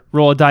monster,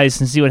 roll a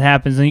dice and see what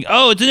happens, and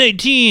it's an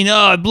 18,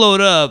 I blow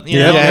it up.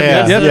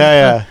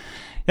 Yeah.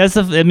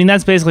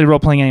 That's basically role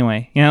playing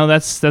anyway.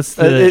 That's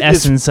the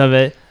essence of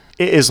it.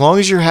 As long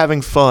as you're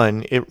having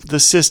fun, the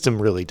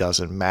system really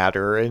doesn't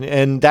matter,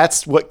 and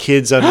that's what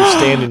kids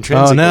understand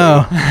intrinsically.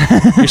 Oh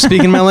no, you're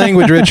speaking my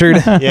language, Richard.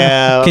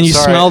 Yeah. Can you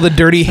smell the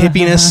dirty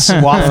hippiness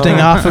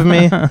wafting off of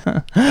me?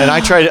 And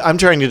I'm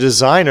trying to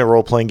design a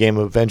role playing game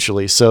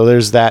eventually, so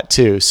there's that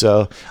too.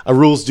 So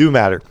rules do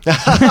matter. The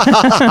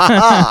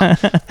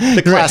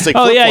classic.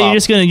 Oh yeah, flip-flop.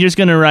 you're just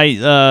gonna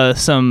write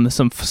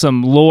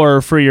some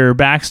lore for your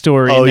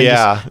backstory.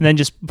 And then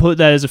just put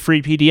that as a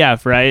free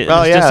PDF, right?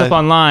 Just up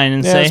online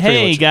and say,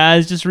 hey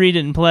guys, just read it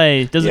and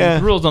play. The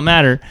rules don't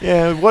matter.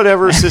 Yeah,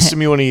 whatever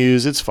system you want to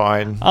use, it's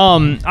fine.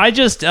 I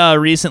just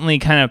recently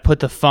kind of put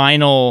the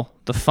final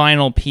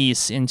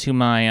piece into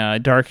my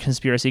Dark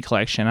Conspiracy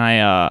collection.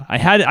 I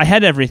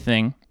had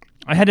everything.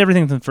 I had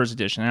everything from the 1st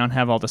edition. I don't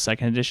have all the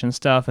 2nd edition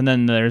stuff. And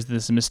then there's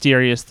this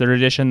mysterious 3rd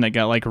edition that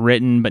got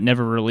written but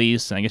never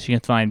released. And I guess you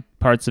can find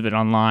parts of it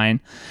online.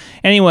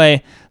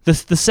 Anyway, the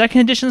 2nd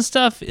edition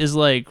stuff is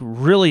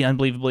really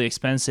unbelievably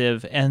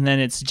expensive. And then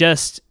it's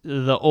just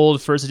the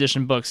old 1st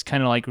edition books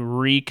kind of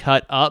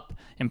recut up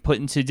and put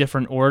into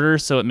different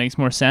orders so it makes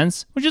more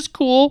sense, which is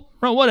cool.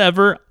 Or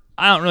whatever.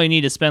 I don't really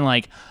need to spend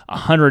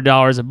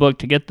 $100 a book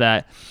to get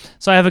that.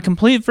 So I have a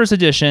complete 1st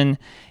edition,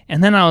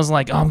 and then I was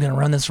like, I'm going to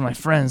run this for my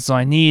friends, so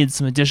I need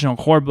some additional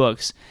core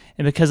books.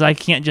 And because I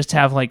can't just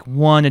have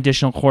one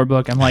additional core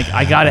book, I'm like,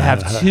 I got to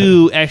have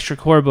 2 extra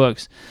core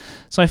books.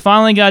 So I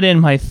finally got in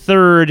my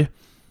 3rd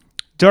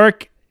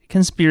Dark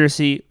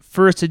Conspiracy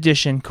 1st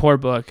edition core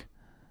book.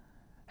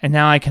 And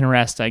now I can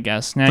rest, I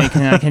guess. Now I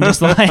can just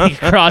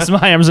cross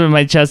my arms over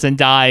my chest and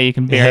die. You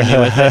can bury me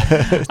with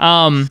it.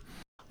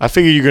 I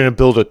figured you're going to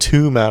build a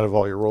tomb out of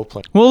all your role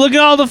playing. Well, look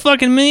at all the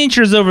fucking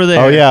miniatures over there.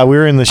 Oh yeah,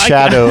 we're in the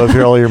shadow of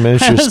all your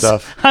miniature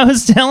stuff. I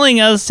was telling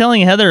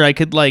Heather I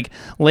could lay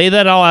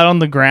that all out on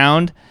the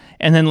ground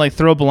and then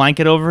throw a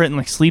blanket over it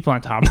and sleep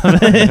on top of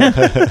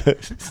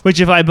it. Which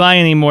if I buy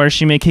any more,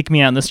 she may kick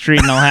me out in the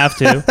street and I'll have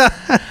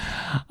to.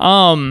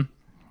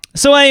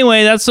 So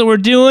anyway, that's what we're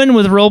doing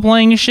with role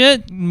playing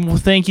shit. Well,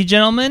 thank you,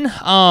 gentlemen.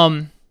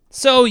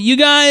 So you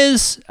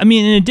guys,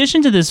 in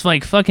addition to this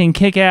fucking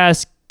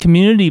kick-ass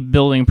community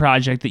building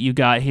project that you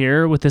got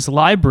here with this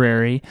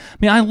library,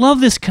 I love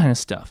this kind of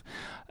stuff.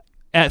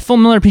 At Full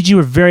Metal RPG,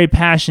 we're very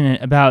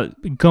passionate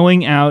about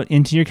going out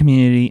into your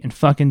community and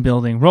fucking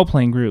building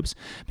role-playing groups,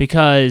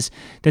 because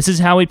this is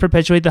how we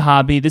perpetuate the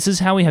hobby. This is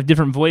how we have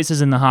different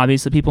voices in the hobby,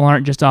 so people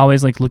aren't just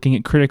always looking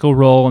at Critical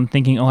Role and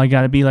thinking, oh, I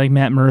gotta be like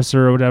Matt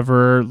Mercer or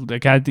whatever. I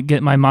gotta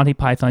get my Monty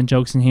Python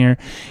jokes in here.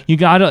 You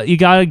gotta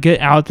get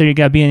out there. You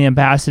gotta be an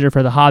ambassador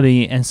for the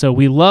hobby, and so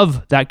we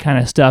love that kind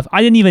of stuff.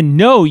 I didn't even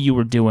know you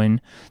were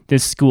doing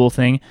this school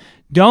thing.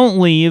 Don't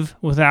leave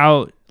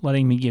without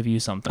letting me give you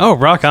something. Oh,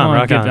 rock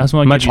on. That's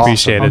what Much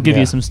appreciated. I'll give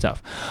Yeah. you some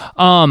stuff.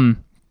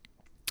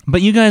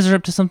 But you guys are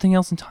up to something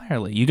else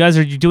entirely. You guys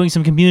are doing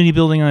some community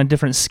building on a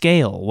different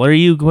scale. What are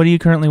you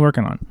currently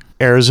working on?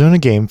 Arizona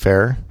Game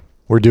Fair.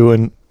 We're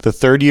doing the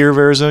third year of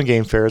Arizona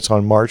Game Fair. It's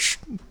on March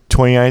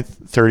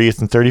 29th, 30th,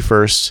 and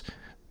 31st.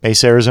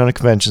 Mesa, Arizona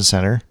Convention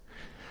Center.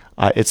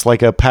 It's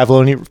like a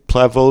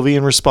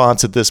Pavlovian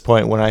response at this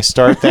point. When I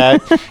start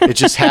that, it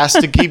just has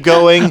to keep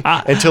going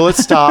until it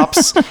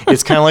stops.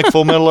 It's kind of like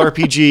Full Metal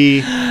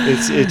RPG.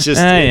 It's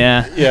just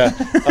yeah.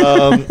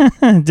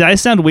 Did I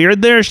sound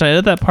weird there? Should I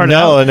edit that part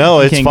out? No,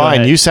 it's Okay, go fine.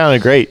 ahead. You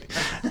sounded great.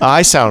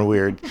 I sound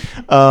weird.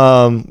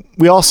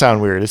 We all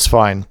sound weird. It's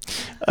fine.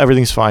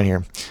 Everything's fine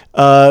here.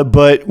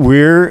 But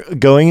we're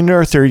going into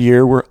our third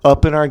year. We're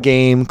up in our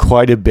game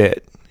quite a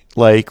bit.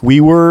 Like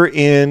we were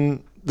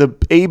in the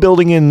A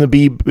building and the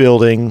B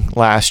building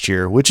last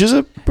year, which is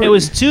It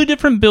was two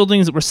different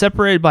buildings that were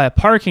separated by a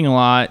parking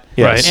lot.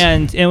 Yes.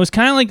 And it was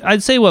kind of like,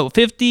 I'd say,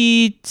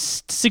 50,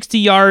 60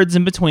 yards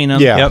in between them.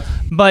 Yeah. Yep.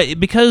 But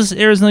because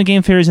Arizona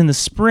Game Fair is in the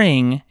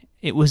spring,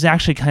 it was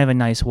actually kind of a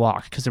nice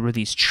walk because there were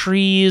these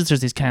trees.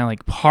 There's these kind of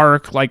like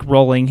park, like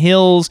rolling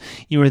hills.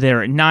 You were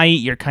there at night.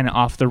 You're kind of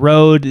off the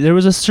road. There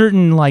was a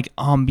certain like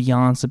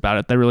ambiance about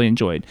it that I really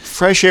enjoyed.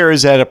 fresh air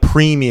is at a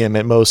premium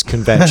at most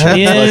conventions.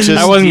 Yeah.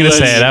 I wasn't going to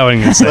say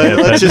it.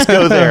 Let's just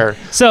go there.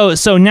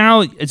 So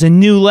now it's a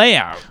new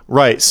layout.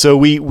 Right. So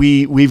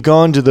we've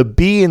gone to the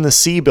B and the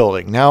C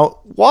building. Now,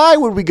 why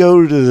would we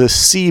go to the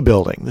C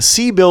building? The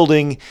C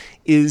building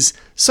is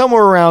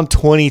somewhere around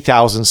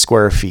 20,000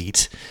 square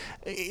feet.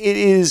 It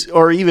is,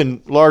 or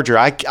even larger.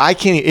 I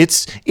can't.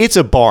 It's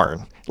a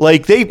barn.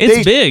 Like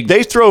It's big.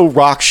 They throw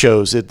rock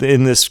shows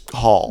in this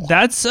hall.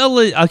 That's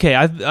okay.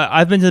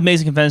 I've been to the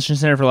Mesa Convention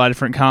Center for a lot of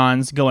different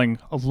cons, going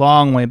a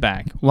long way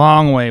back,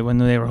 when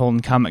they were holding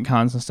Comic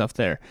Cons and stuff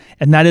there,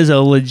 and that is a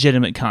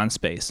legitimate con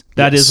space.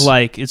 That is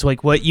Yes. it's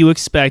like what you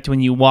expect when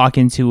you walk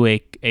into a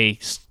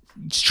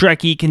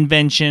Trekkie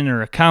convention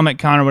or a Comic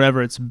Con or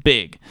whatever. It's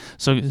big.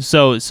 So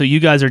you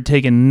guys are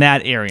taking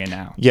that area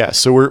now. Yeah,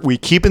 so we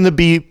keep in the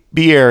B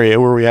area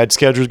where we had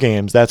scheduled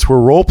games. That's where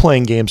role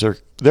playing games are.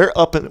 We're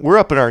up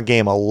in our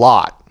game a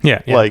lot.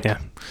 Yeah.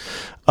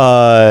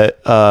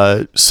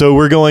 So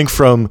we're going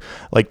from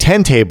like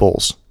 10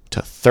 tables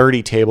to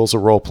 30 tables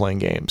of role playing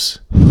games.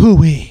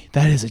 Hooey,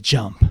 that is a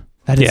jump.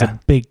 That is Yeah. a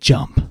big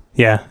jump.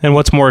 Yeah, and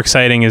what's more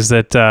exciting is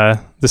that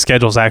the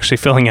schedule's actually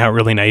filling out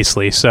really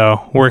nicely. So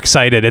we're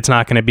excited. It's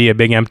not going to be a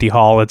big empty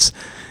hall.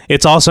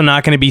 It's also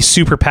not going to be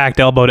super packed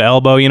elbow to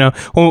elbow. You know,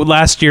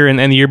 last year and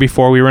the year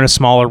before we were in a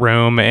smaller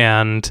room,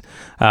 and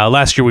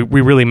last year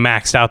we really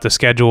maxed out the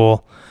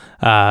schedule.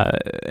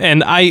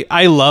 And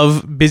I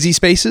love busy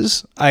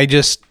spaces.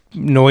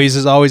 Noise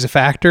is always a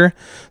factor.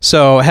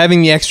 So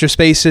having the extra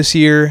space this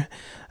year.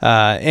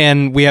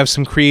 And we have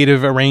some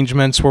creative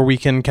arrangements where we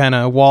can kind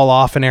of wall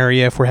off an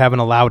area if we're having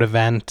a loud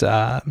event,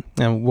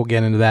 and we'll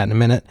get into that in a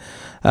minute.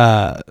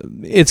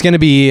 It's going to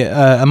be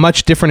a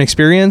much different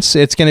experience.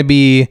 It's going to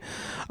be,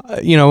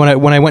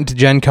 when I went to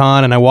Gen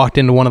Con and I walked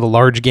into one of the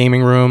large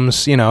gaming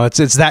rooms,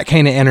 it's that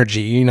kind of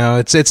energy.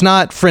 It's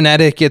not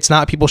frenetic. It's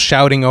not people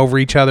shouting over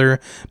each other,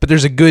 but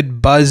there's a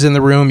good buzz in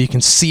the room. You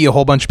can see a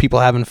whole bunch of people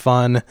having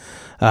fun.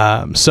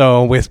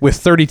 So with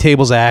 30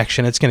 tables of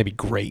action, it's going to be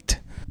great.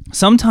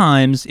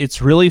 Sometimes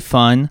it's really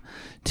fun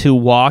to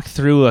walk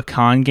through a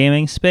con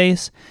gaming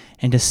space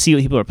and to see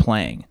what people are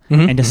playing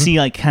and to see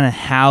like kind of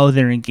how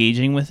they're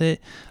engaging with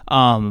it.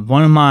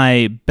 One of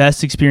my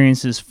best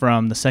experiences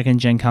from the second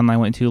Gen Con I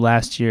went to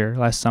last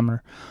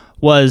summer,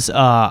 was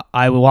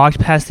I walked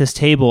past this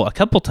table a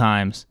couple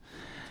times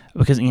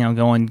because,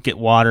 go and get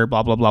water,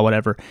 blah, blah, blah,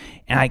 whatever.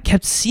 And I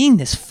kept seeing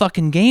this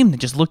fucking game that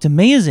just looked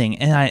amazing.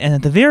 And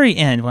at the very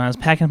end, when I was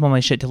packing up all my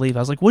shit to leave, I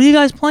was like, what are you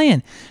guys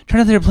playing?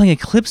 Turned out they were playing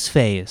Eclipse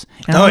Phase.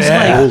 And I was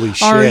like, Holy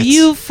are shit.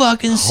 you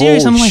fucking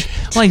serious? Holy I'm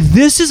shit. like,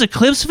 this is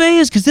Eclipse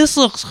Phase? Because this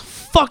looks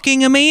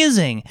fucking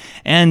amazing.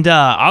 And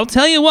I'll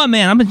tell you what,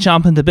 man, I've been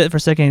chomping at the bit for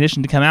second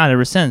edition to come out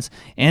ever since.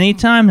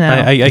 Anytime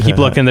now. I keep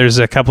looking. There's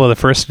a couple of the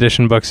first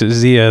edition books at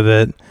Zia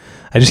that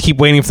I just keep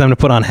waiting for them to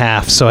put on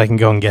half so I can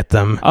go and get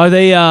them. Are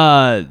they? They've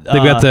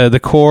got the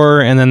core,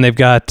 and then they've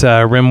got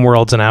Rim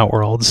Worlds and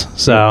Outworlds.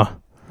 So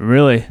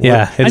really?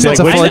 yeah, it's a I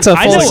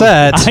full know-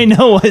 set. I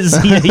know what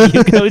Zia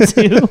you go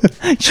to.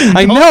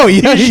 I know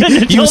you shouldn't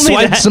have told me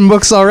swiped that. some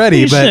books already.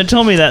 You but should have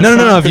told me that.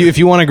 No. If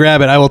you want to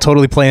grab it, I will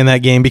totally play in that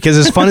game because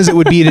as fun as it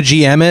would be to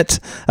GM it,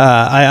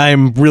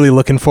 I'm really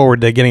looking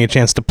forward to getting a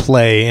chance to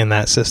play in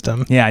that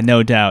system. Yeah,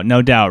 no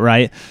doubt,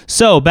 right?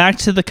 So back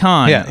to the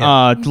con.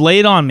 Yeah. Lay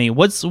it on me.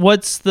 What's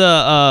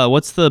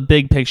the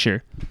big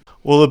picture?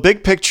 Well, the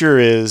big picture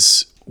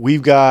is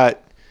we've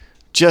got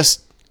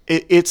just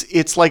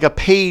it's like a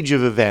page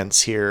of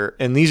events here,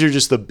 and these are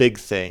just the big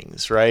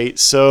things, right?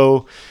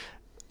 So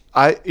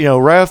right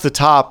off the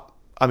top,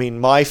 I mean,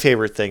 my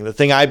favorite thing, the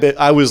thing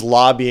I was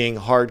lobbying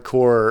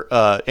hardcore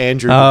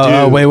Andrew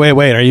to do.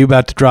 Wait. Are you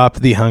about to drop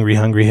the Hungry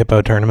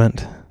Hippo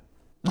tournament?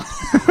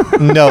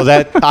 No,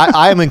 that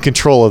I am in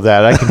control of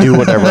that. I can do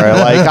whatever I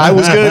like. I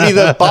was going to be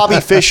the Bobby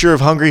Fischer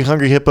of Hungry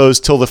Hippos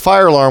till the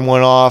fire alarm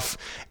went off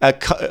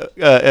at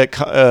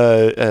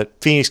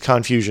Phoenix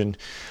Confusion.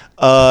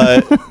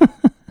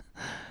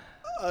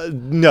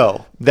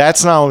 No,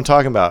 that's not what I'm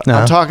talking about. No.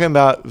 I'm talking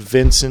about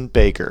Vincent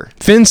Baker.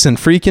 Vincent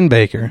freaking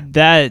Baker.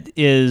 That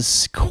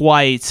is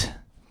quite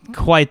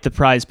the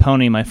prize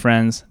pony, my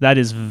friends. That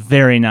is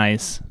very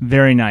nice.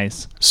 Very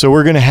nice. So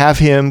we're going to have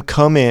him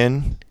come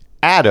in.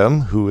 Adam,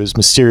 who is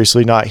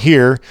mysteriously not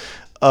here,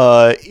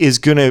 is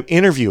going to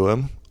interview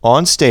him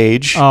on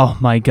stage. Oh,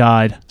 my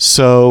God.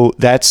 So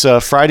that's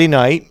Friday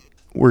night.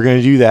 We're going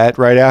to do that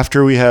right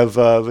after we have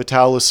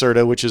Vital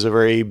Lacerda, which is a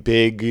very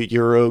big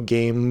Euro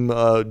game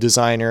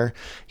designer.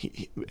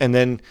 And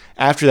then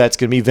after that's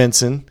going to be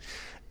Vincent.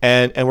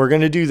 And we're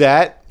going to do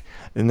that.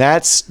 And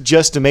that's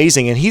just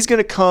amazing. And he's going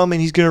to come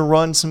and he's going to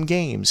run some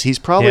games. He's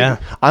probably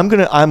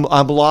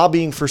I'm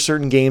lobbying for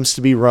certain games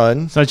to be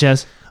run. Such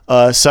as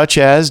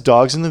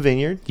Dogs in the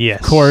Vineyard.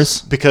 Yes. Of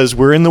course. Because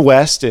we're in the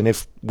West, and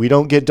if we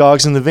don't get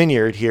Dogs in the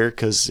Vineyard here,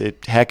 because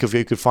heck if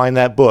you could find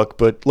that book,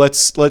 but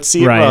let's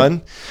see it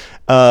run.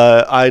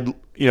 I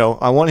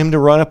want him to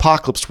run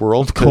Apocalypse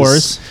World. Of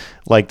course.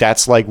 Like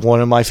that's like one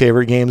of my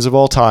favorite games of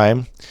all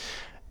time.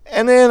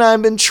 And then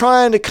I've been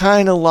trying to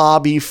kind of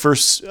lobby for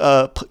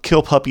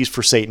Kill Puppies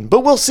for Satan,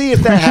 but we'll see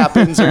if that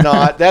happens or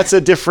not. That's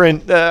a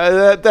different.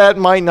 That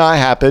might not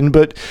happen,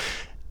 but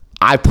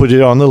I put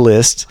it on the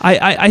list.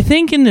 I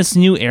think in this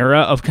new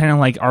era of kind of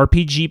like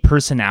RPG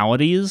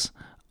personalities,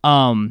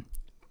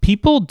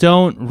 people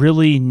don't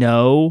really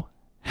know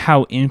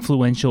how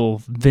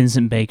influential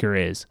Vincent Baker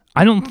is.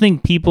 I don't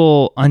think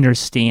people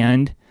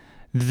understand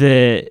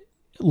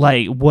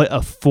what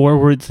a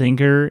forward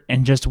thinker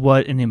and just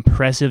what an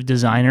impressive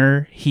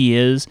designer he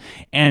is,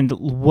 and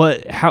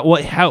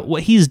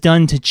what he's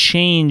done to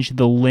change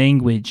the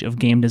language of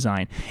game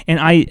design. And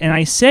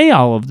I say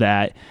all of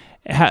that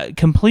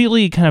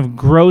completely kind of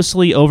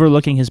grossly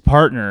overlooking his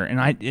partner,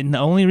 and the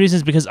only reason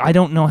is because I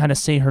don't know how to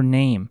say her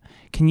name.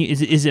 Can you?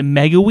 Is it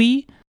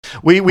Megawee?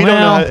 We don't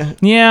know.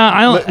 Yeah,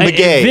 I don't.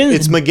 McGay.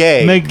 It's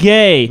McGay.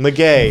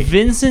 McGay.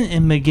 Vincent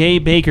and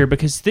McGay Baker,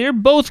 because they're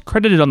both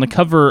credited on the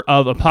cover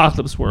of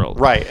Apocalypse World.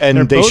 Right,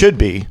 and they should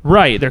be.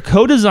 Right, they're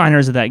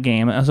co-designers of that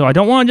game, so I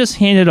don't want to just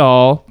hand it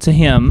all to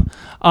him.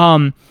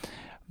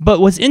 But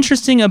what's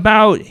interesting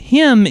about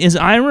him is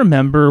I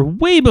remember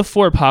way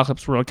before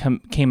Apocalypse World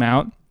came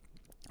out,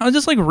 I was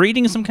just like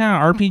reading some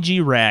kind of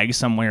RPG rag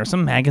somewhere,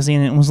 some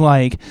magazine, and it was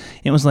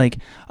like,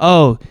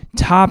 oh,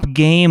 top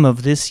game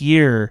of this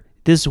year.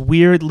 This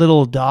weird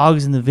little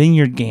Dogs in the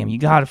Vineyard game. You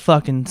gotta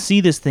fucking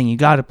see this thing. You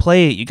gotta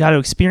play it. You gotta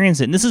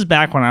experience it. And this is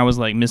back when I was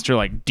like Mr.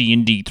 like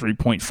D&D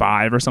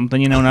 3.5 or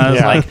something, and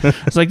I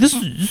was like, this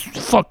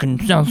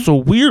fucking sounds so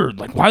weird.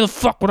 Like, why the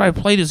fuck would I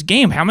play this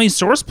game? How many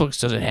source books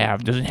does it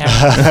have? Does it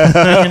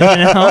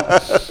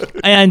have?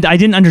 And I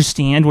didn't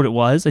understand what it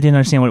was. I didn't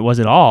understand what it was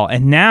at all.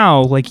 And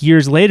now, like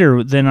years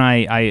later, then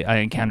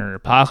I encountered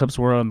Apocalypse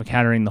World. I'm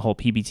encountering the whole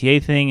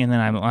PBTA thing, and then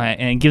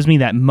and it gives me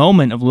that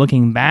moment of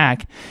looking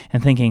back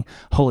and thinking,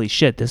 holy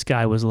shit, this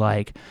guy was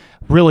like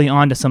really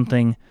onto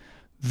something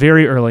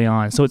very early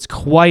on. So it's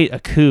quite a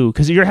coup.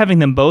 Because you're having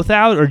them both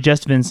out or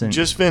just Vincent?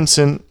 Just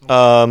Vincent.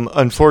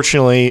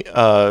 Unfortunately,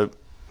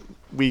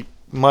 we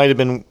might have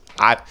been.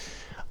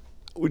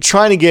 We're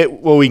trying to get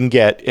what we can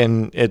get,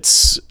 and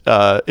it's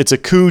a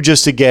coup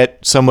just to get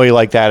somebody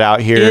like that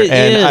out here.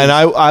 And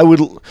I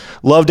would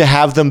love to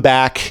have them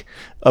back,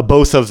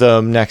 both of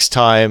them, next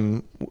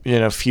time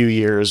in a few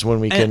years when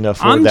we can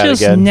afford that again. I'm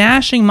just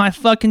gnashing my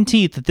fucking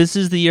teeth that this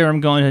is the year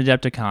I'm going to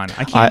Adepticon.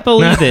 I can't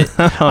believe it.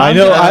 I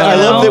know. I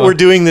love that we're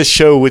doing this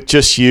show with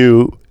just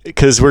you,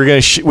 because we're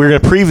gonna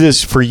preview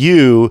this for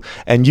you,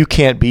 and you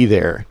can't be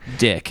there.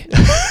 Dick.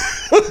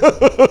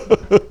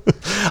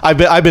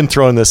 I've been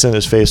throwing this in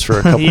his face for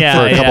a couple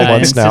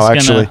months now.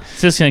 Actually,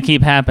 it's just gonna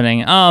keep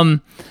happening.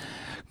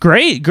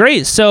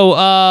 Great.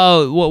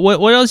 So,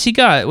 what else you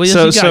got? What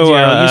else you got,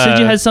 Gerald? You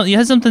said you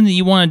had something that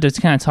you wanted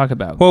to kind of talk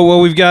about.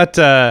 Well, we've got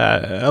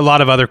a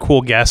lot of other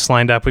cool guests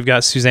lined up. We've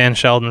got Suzanne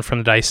Sheldon from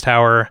the Dice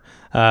Tower,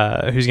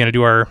 who's going to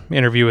do our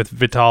interview with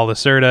Vital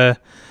Lacerda.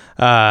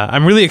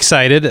 I'm really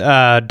excited.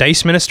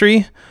 Dice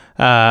Ministry.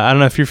 I don't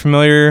know if you're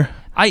familiar.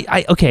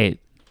 Okay.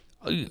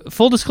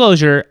 Full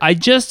disclosure, I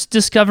just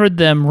discovered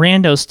them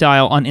rando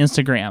style on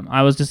Instagram.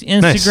 I was just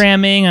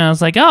Instagramming, and I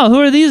was like, oh, who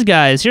are these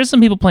guys? Here's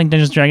some people playing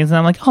Dungeons & Dragons, and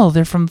I'm like, oh,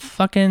 they're from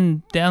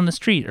fucking down the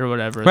street or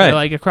whatever. Right. They're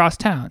like across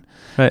town.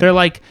 Right. They're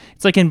like,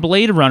 it's like in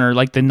Blade Runner,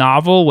 like the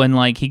novel, when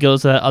like he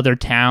goes to that other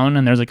town,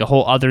 and there's like a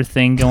whole other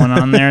thing going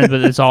on there,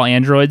 but it's all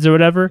androids or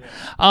whatever.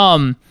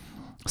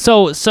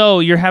 So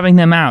you're having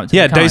them out.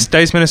 Yeah,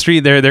 Dice Ministry,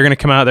 they're going to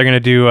come out. They're going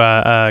to do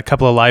a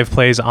couple of live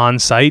plays on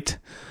site.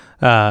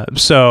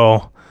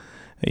 So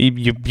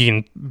you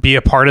can be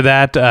a part of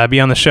that,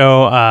 be on the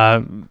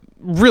show.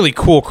 Really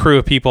cool crew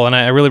of people, and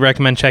I really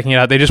recommend checking it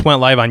out. They just went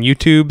live on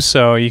YouTube,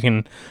 so you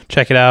can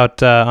check it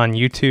out on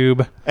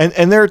YouTube.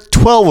 And there are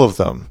 12 of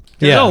them.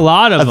 There's a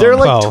lot of them. There are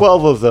like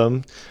 12 of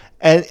them.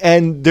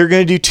 and they're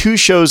going to do 2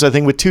 shows, I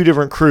think, with 2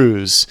 different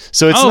crews.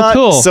 So it's not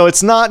cool. So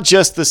it's not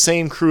just the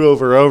same crew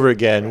over and over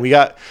again.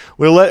 We're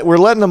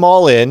letting them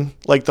all in,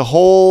 like the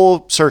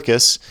whole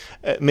circus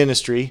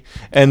ministry,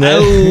 and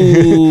then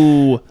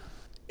Oh.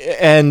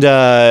 and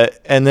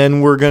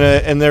then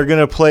they're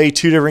gonna play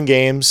 2 different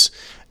games,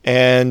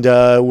 and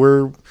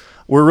we're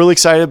really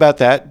excited about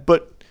that.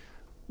 But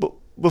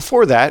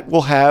before that,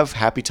 we'll have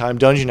Happy Time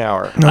Dungeon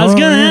Hour. I was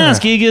gonna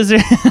ask you guys.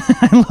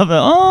 I love it.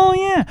 Oh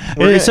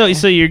yeah.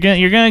 So you're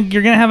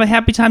gonna have a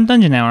Happy Time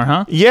Dungeon Hour,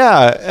 huh?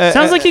 Yeah.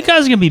 Sounds like you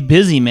guys are gonna be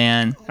busy,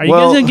 man. Are you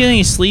Well- guys gonna get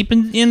any sleep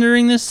in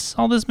during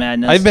all this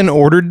madness? I've been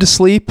ordered to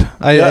sleep.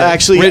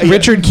 Actually,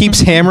 Richard keeps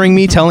hammering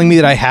me, telling me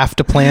that I have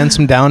to plan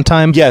some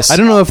downtime. Yes. I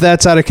don't know if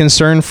that's out of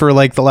concern for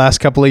like the last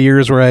couple of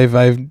years where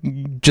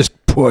I've just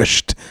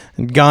pushed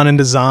and gone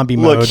into zombie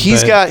mode. Look,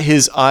 he's but- got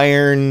his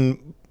iron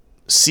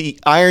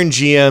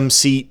GM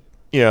seat.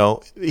 You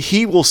know,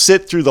 he will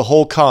sit through the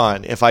whole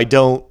con if I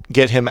don't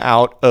get him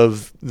out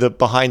of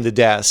behind the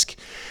desk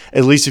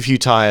at least a few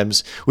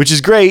times, which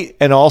is great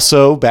and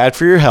also bad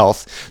for your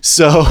health.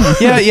 So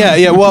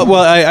Yeah. Well,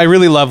 I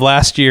really love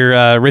last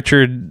year.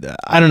 Richard,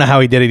 I don't know how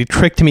he did it. He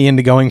tricked me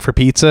into going for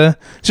pizza.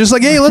 It's just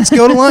like, hey, let's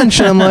go to lunch.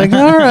 And I'm like,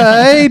 all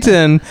right.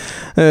 And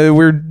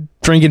we're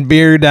drinking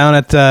beer down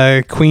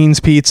at Queen's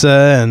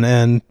Pizza.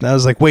 And I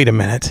was like, wait a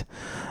minute.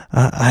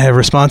 I have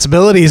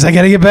responsibilities. I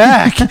got to get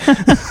back.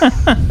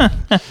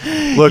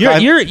 look,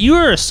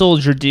 you're a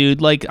soldier, dude.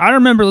 Like I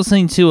remember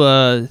listening to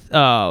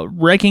a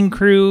Wrecking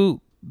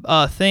Crew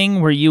thing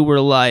where you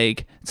were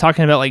like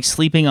talking about like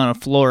sleeping on a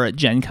floor at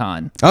Gen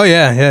Con. Oh,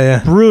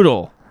 yeah.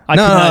 Brutal.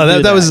 No,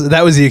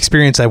 that was the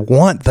experience I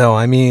want, though.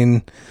 I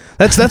mean,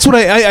 that's what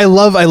I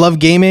love. I love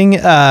gaming.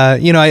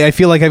 I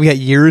feel like I've got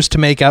years to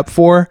make up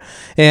for,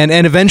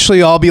 and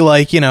eventually I'll be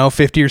like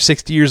 50 or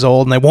 60 years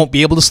old, and I won't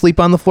be able to sleep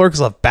on the floor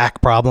because I'll have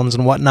back problems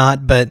and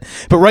whatnot. But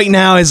right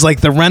now is like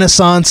the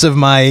renaissance of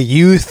my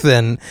youth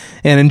and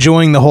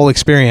enjoying the whole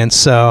experience.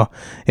 So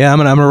yeah, I'm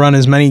gonna run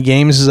as many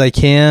games as I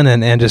can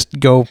and just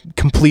go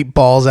complete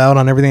balls out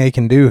on everything I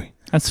can do.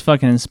 That's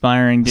fucking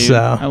inspiring, dude.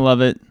 So- I love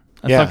it.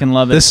 I Yeah. fucking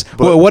love it.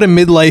 What a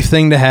midlife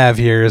thing to have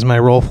here is my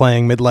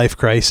role-playing midlife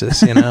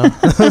crisis, yeah.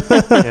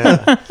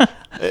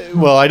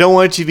 Well, I don't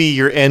want it to be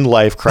your end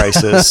life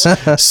crisis.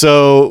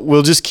 So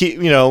we'll just keep,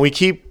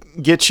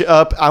 get you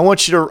up. I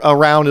want you to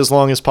around as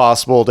long as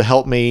possible to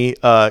help me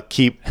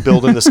keep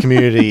building this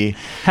community.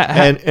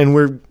 and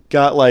we've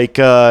got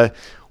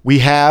we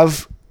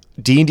have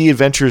D&D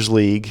Adventures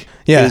League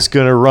is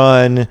going to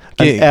run an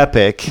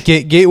epic.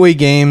 Gateway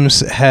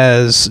Games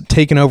has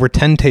taken over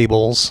 10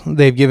 tables.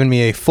 They've given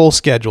me a full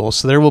schedule,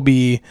 so there will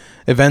be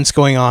events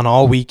going on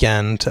all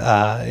weekend.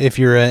 If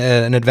you're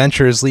an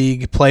Adventures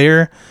League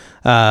player,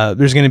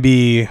 there's going to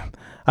be...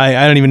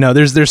 I don't even know.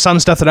 There's some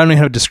stuff that I don't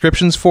even have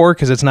descriptions for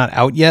because it's not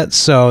out yet,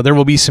 so there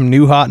will be some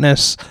new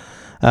hotness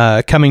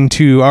coming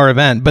to our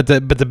event. But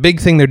the big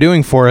thing they're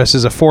doing for us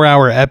is a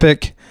 4-hour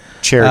epic.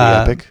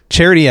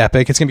 Charity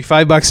epic. It's gonna be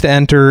 $5 to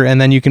enter, and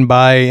then you can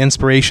buy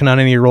inspiration on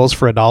any rolls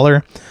for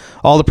 $1.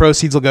 All the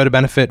proceeds will go to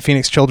benefit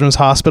Phoenix Children's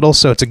Hospital,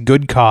 so it's a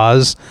good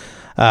cause.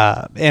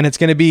 And it's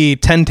gonna be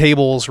 10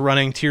 tables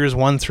running tiers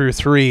 1 through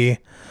 3.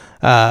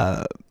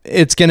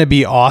 It's gonna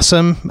be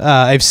awesome.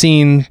 I've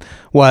seen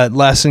what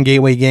Les and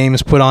Gateway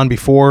Games put on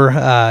before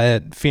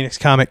at Phoenix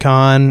Comic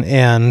Con,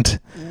 and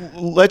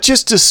let's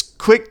just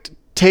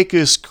take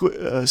a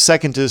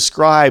second to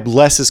describe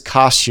Les's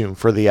costume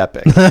for the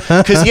epic,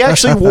 because he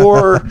actually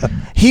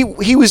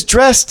he was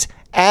dressed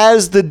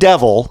as the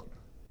devil.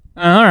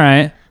 All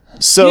right.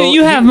 So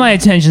you have my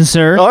attention,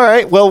 sir. All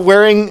right. Well,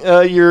 wearing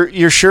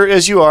your shirt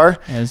as you are.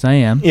 As I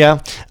am.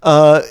 Yeah.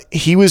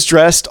 He was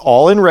dressed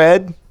all in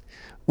red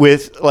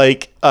with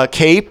like a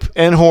cape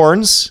and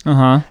horns.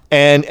 Uh-huh.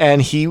 And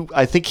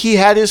I think he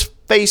had his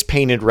face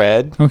painted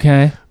red.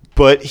 Okay.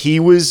 But he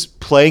was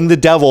playing the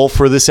devil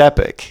for this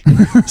epic.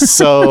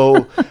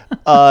 So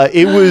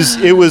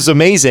it was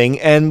amazing.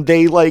 And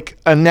they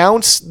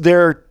announced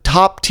their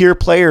top tier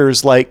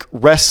players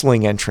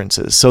wrestling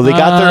entrances. So they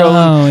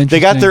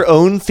got their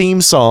own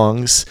theme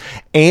songs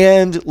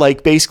and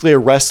basically a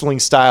wrestling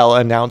style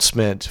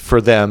announcement for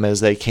them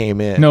as they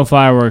came in. No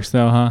fireworks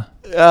though, huh?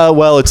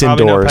 Well, it's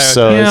Probably no indoors,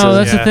 so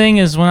that's the thing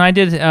is when I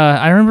did,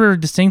 I remember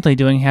distinctly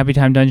doing Happy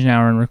Time Dungeon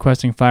Hour and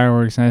requesting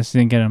fireworks, and I just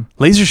didn't get them.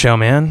 Laser show,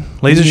 man.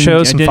 Laser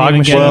show, some fog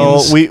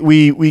machines. Well,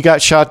 we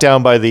got shot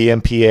down by the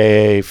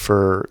MPAA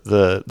for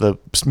the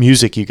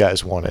music you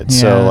guys wanted,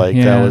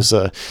 that was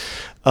a.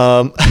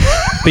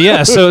 But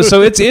yeah, so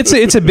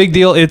it's a big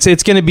deal.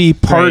 It's going to be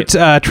part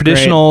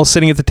traditional,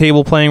 sitting at the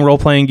table playing role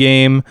playing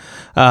game,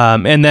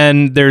 and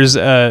then there's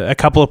a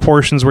couple of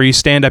portions where you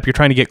stand up. You're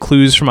trying to get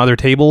clues from other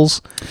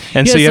tables,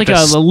 and so you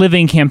have a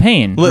living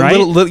campaign, right?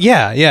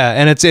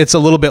 And it's a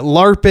little bit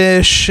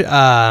LARPish,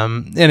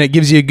 and it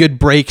gives you a good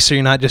break, so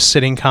you're not just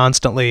sitting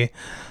constantly.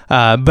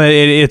 But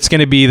it's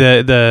going to be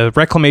the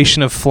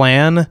reclamation of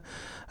Flan.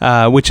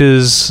 which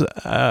is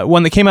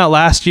one that came out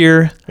last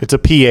year. It's a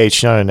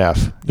PH, not an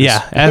F.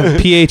 Yeah,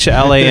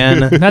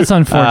 PHLAN. That's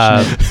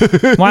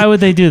unfortunate. Why would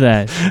they do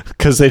that?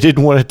 Because they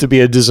didn't want it to be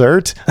a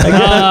dessert. Oh,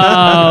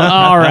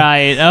 all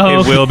right.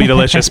 Oh, It will be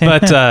delicious,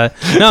 but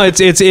no,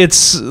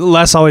 it's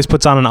Les always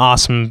puts on an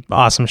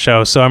awesome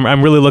show. So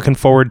I'm really looking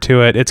forward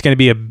to it. It's going to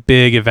be a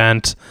big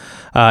event.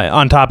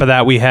 On top of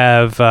that, we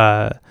have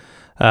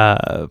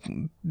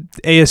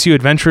ASU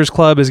Adventurers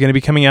Club is going to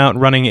be coming out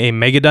and running a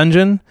mega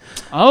dungeon.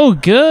 Oh,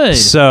 good.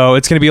 So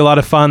it's going to be a lot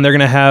of fun. They're going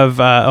to have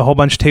a whole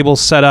bunch of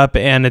tables set up,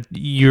 and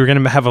you're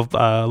going to have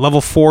a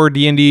level 4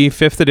 D&D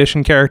 5th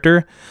edition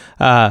character,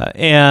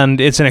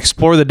 and it's an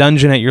explore the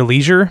dungeon at your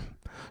leisure.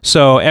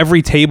 So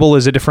every table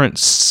is a different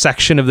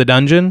section of the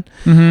dungeon,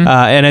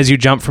 and as you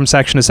jump from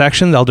section to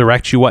section, they'll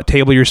direct you what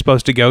table you're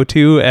supposed to go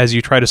to as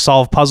you try to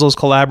solve puzzles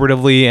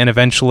collaboratively and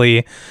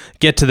eventually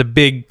get to the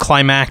big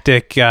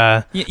climactic. You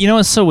know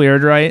what's so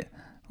weird, right?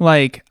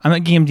 Like, I'm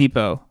at Game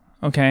Depot.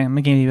 Okay, I'm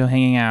at Game Depot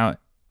hanging out,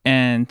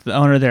 and the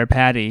owner there,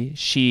 Patty,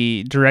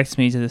 she directs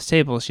me to this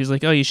table. She's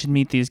like, "Oh, you should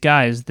meet these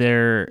guys.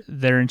 They're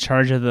in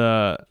charge of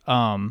the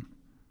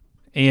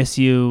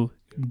ASU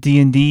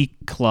D&D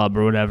club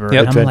or whatever."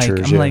 Yep. And I'm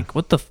Adventures, like,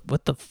 what the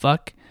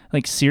fuck?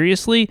 Like,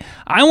 seriously?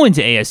 I went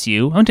to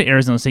ASU. I went to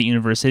Arizona State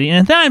University, and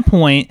at that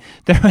point,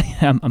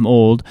 I'm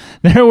old.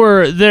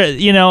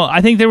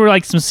 I think there were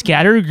like some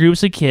scattered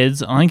groups of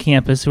kids on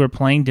campus who were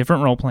playing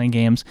different role-playing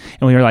games,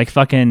 and we were like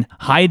fucking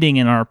hiding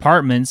in our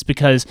apartments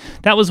because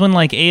that was when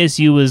like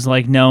ASU was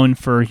like known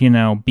for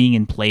being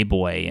in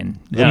Playboy and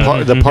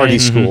The party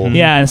school.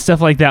 yeah, and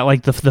stuff like that.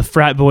 Like the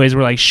frat boys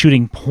were like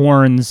shooting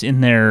porns in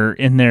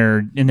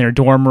their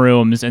dorm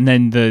rooms, and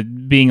then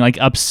being like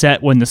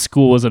upset when the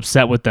school was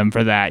upset with them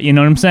for that. You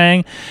know what I'm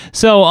saying?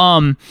 So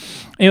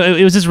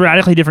it was this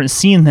radically different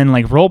scene than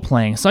like role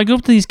playing. So I go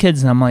up to these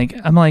kids and I'm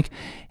like,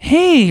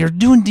 "Hey, you're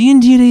doing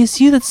D&D at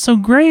ASU. That's so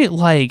great.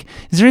 Like,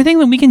 is there anything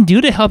that we can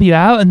do to help you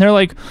out?" And they're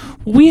like,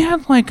 "We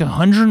had like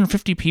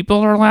 150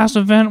 people at our last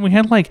event. We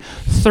had like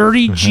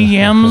 30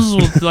 GMs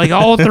with like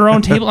all at their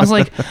own table." I'm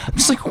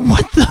just like,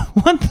 what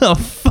the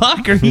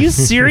fuck? Are you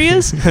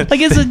serious? Like,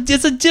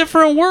 it's a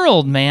different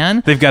world,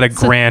 man. They've got a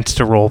grant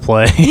to role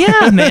play.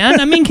 Yeah, man.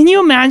 I mean, can you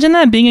imagine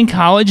that, being in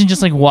college and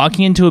just like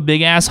walking into a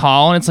big ass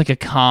hall and it's like a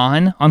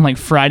con on like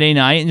Friday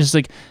night and just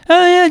like,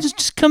 "Oh yeah,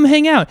 just come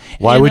hang out."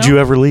 Why would you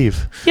ever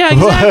leave? Yeah,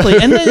 exactly.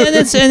 and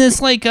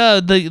it's like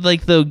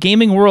the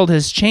gaming world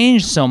has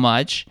changed so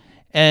much,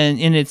 and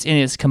in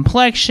its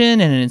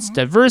complexion and in its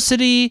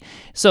diversity.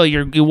 So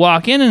you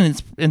walk in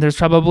and there's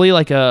probably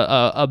like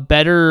a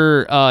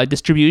better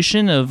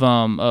distribution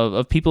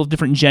of people of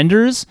different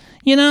genders.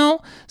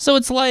 So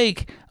it's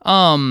like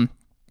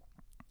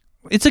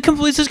it's a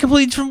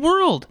completely different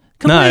world.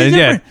 Completely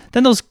different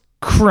than those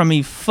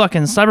crummy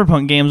fucking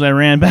Cyberpunk games I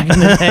ran back in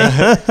the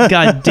day.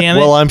 God damn it.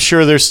 Well, I'm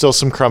sure there's still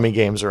some crummy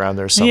games around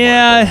there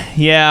somewhere.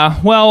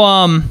 Yeah.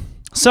 Well,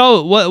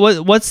 so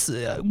what's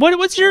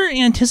your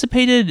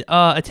anticipated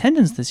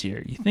attendance this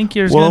year? You think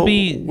there's going to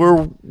be?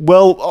 We're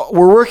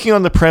working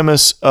on the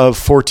premise of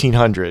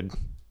 1,400.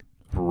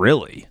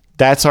 Really?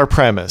 That's our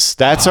premise.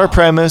 Our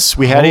premise.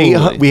 We had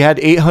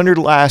 800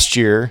 last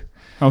year.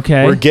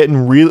 Okay. We're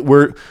getting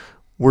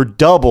we're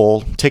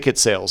double ticket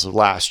sales of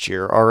last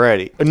year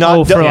already.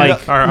 Our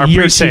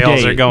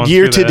pre-sales are going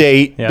year through to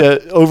date. Yeah.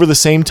 Over the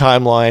same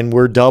timeline,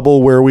 we're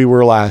double where we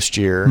were last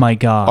year. My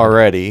God.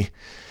 Already.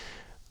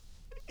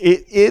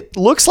 It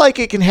looks like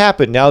it can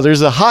happen. Now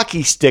there's a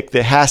hockey stick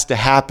that has to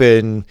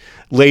happen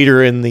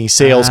later in the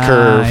sales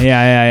curve.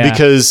 Yeah.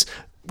 Because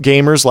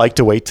gamers like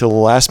to wait till the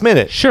last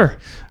minute. Sure.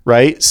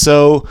 Right?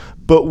 So,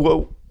 but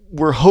what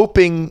we're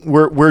hoping,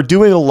 we're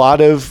doing a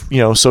lot of,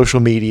 social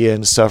media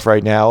and stuff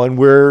right now, and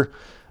we're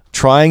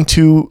trying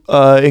to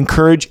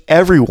encourage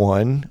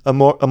everyone, a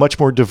much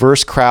more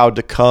diverse crowd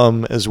to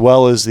come, as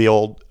well as the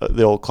old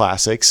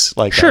classics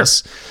like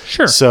us.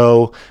 Sure.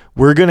 So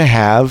we're going to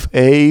have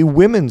a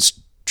women's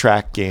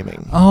track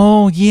gaming.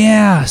 Oh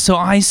yeah. So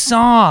I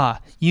saw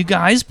you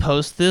guys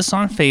post this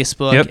on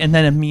Facebook, and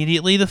then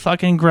immediately the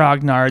fucking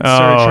grognards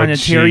started trying to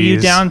tear you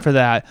down for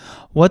that.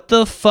 What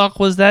the fuck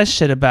was that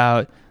shit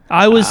about?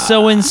 I was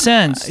so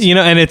incensed.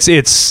 And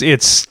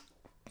it's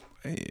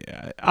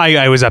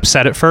I was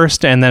upset at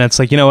first, and then it's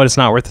like, you know what, it's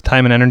not worth the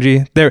time and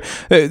energy. There,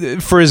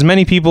 for as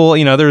many people,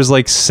 there was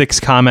like 6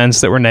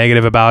 comments that were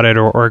negative about it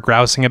or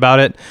grousing about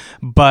it,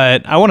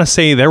 but I want to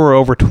say there were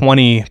over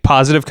 20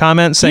 positive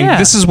comments saying,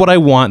 this is what I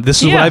want,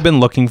 this is what I've been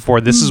looking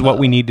for, this is what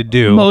we need to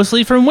do.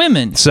 Mostly from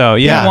women. So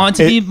yeah, want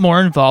to be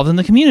more involved in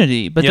the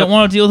community, but don't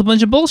want to deal with a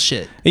bunch of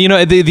bullshit.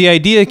 The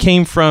idea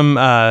came from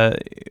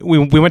we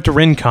went to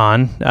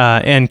RinCon,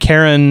 and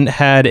Karen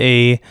had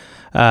a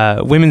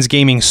women's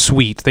gaming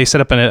suite. They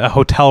set up in a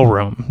hotel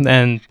room,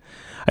 and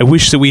I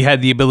wish that we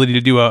had the ability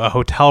to do a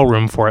hotel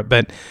room for it,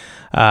 but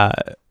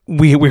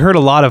we heard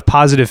a lot of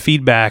positive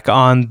feedback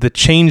on the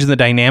change in the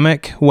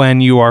dynamic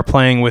when you are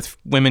playing with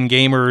women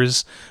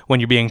gamers, when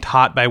you're being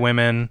taught by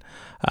women,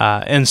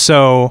 and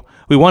so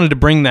we wanted to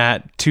bring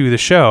that to the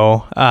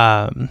show.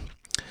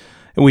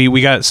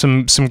 we got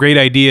some great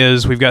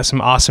ideas. We've got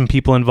some awesome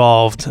people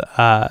involved,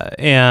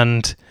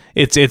 and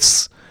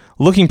it's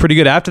looking pretty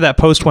good. After that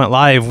post went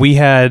live, we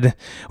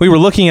were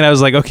looking and I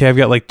was like, okay, I've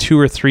got like 2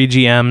 or 3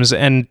 GMs,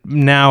 and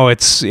now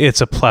it's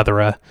a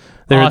plethora.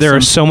 There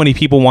are so many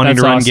people wanting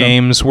to run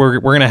games. We're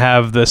gonna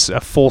have a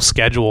full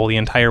schedule the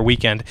entire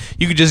weekend.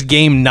 You could just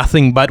game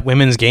nothing but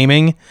women's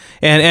gaming.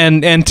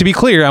 And to be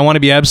clear, I want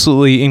to be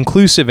absolutely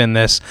inclusive in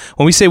this.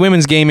 When we say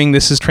women's gaming,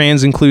 this is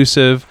trans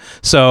inclusive.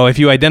 So if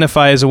you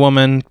identify as a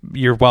woman,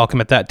 you're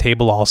welcome at that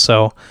table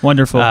also.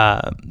 Wonderful.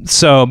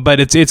 But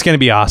it's gonna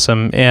be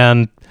awesome,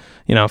 and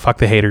fuck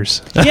the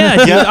haters. Yeah,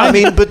 dude, yeah. I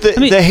mean,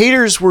 the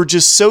haters were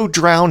just so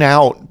drowned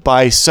out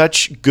by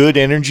such good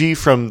energy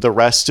from the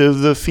rest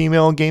of the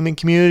female gaming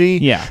community.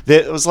 Yeah,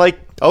 that it was like,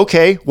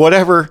 okay,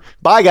 whatever,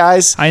 bye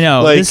guys. I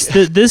know. Like,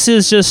 this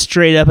is just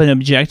straight up an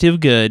objective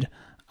good.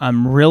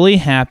 I'm really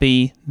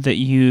happy that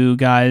you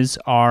guys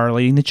are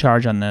leading the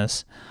charge on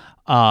this.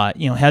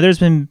 Heather's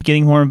been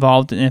getting more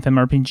involved in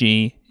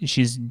FMRPG.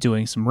 She's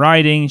doing some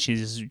writing.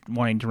 She's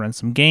wanting to run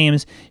some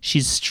games.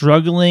 She's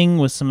struggling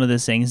with some of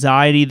this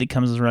anxiety that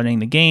comes with running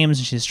the games.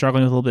 And she's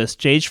struggling with a little bit of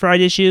stage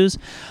fright issues.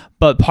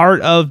 But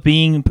part of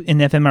being in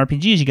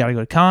FMRPG is you got to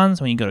go to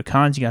cons. When you go to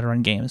cons, you got to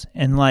run games.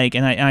 And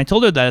I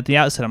told her that at the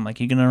outset. I'm like,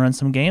 you going to run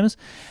some games?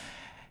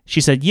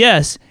 She said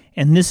yes.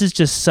 And this is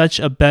just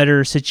such a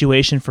better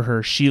situation for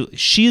her.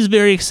 She's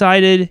very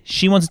excited.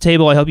 She wants a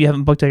table. I hope you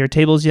haven't booked out your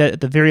tables yet. At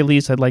the very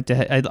least, I'd like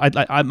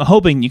to. I'm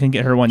hoping you can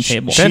get her one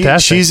table.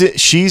 Fantastic.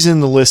 She's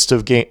in the list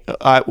of game.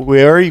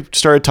 We already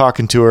started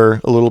talking to her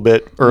a little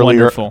bit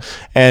earlier. Wonderful.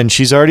 And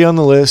she's already on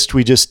the list.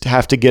 We just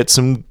have to get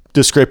some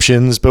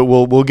descriptions, but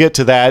we'll get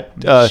to that.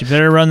 She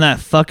better run that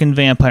fucking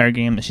vampire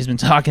game that she's been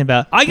talking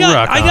about. I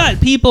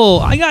got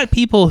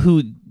people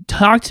who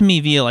talk to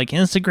me via like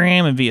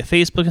Instagram and via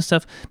Facebook and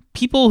stuff.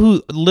 People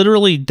who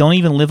literally don't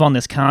even live on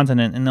this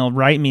continent, and they'll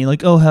write me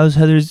like, "Oh, how's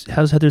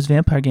Heather's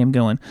vampire game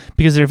going?"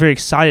 Because they're very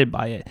excited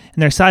by it,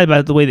 and they're excited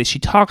by the way that she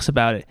talks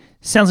about it.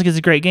 Sounds like it's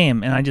a great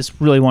game, and I just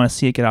really want to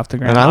see it get off the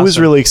ground. And I was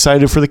really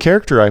excited for the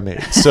character I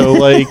made. So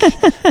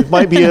it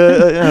might be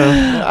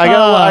I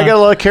got a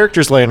lot of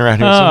characters laying around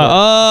here.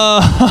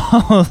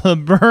 The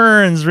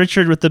burns,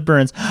 Richard with the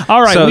burns.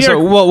 All right.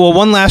 Well,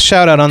 one last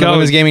shout out on the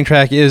women's gaming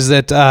track is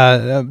that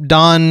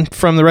Dawn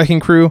from the Wrecking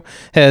Crew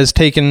has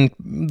taken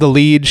the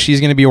lead. She's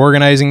going to be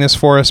organizing this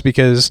for us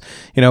because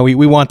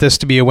we want this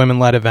to be a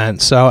women-led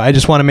event. So I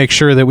just want to make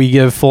sure that we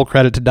give full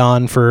credit to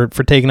Dawn for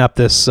taking up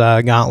this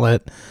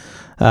gauntlet.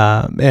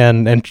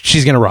 And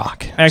she's gonna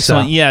rock.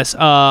 Excellent. So. Yes.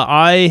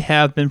 I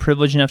have been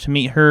privileged enough to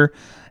meet her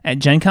at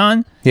Gen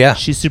Con. Yeah.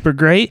 She's super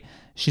great.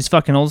 She's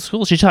fucking old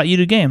school. She taught you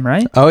to game,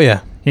 right? Oh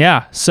yeah.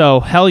 Yeah. So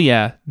hell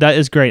yeah, that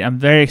is great. I'm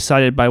very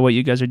excited by what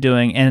you guys are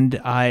doing,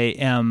 and I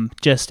am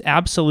just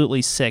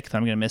absolutely sick that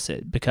I'm gonna miss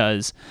it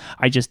because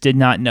I just did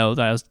not know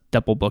that I was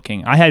double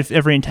booking. I had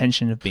every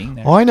intention of being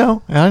there. Oh, I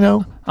know.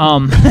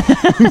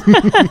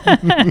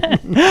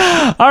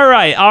 All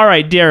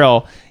right,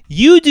 Daryl.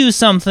 You do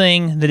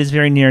something that is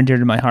very near and dear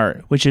to my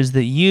heart, which is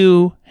that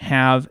you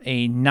have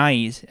a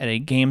night at a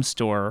game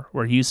store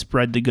where you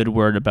spread the good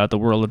word about the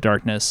World of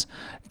Darkness.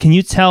 Can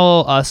you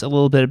tell us a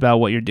little bit about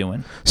what you're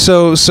doing?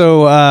 So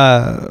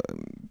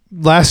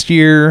last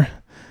year,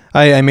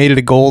 I made it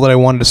a goal that I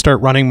wanted to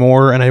start running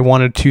more, and I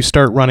wanted to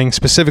start running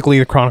specifically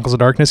the Chronicles of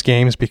Darkness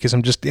games because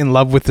I'm just in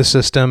love with the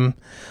system.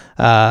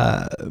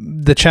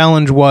 The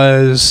challenge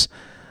was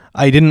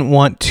I didn't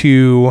want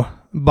to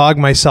bog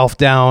myself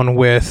down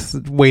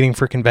with waiting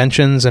for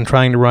conventions and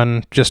trying to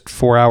run just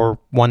 4-hour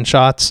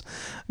one-shots.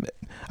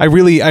 I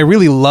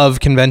really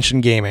love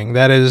convention gaming.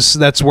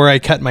 That's where I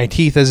cut my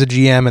teeth as a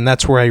GM, and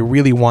that's where I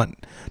really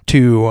want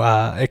to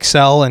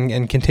excel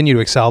and continue to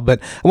excel. But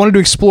I wanted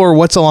to explore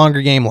what's a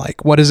longer game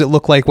like. What does it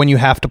look like when you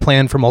have to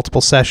plan for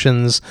multiple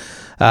sessions?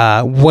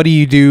 What do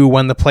you do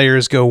when the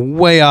players go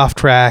way off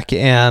track?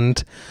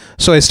 And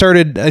so I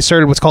started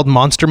what's called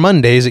Monster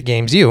Mondays at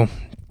Games U.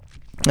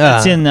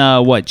 It's in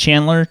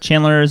Chandler,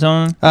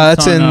 Arizona?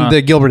 It's in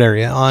the Gilbert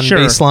area on Sure.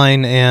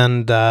 Baseline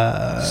and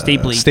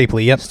Stapley.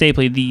 Stapley, yep.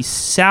 Stapley, the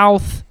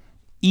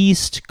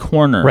southeast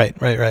corner. Right.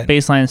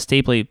 Baseline and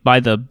Stapley by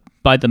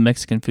the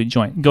Mexican food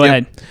joint. Go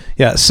ahead.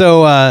 Yeah,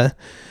 so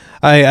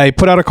I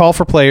put out a call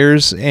for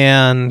players,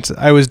 and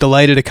I was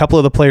delighted a couple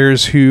of the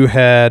players who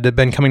had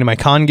been coming to my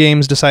con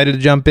games decided to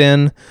jump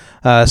in.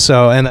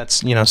 And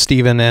that's,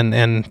 Steven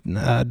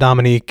and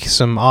Dominique,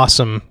 some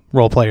awesome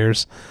role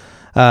players.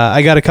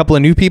 I got a couple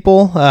of new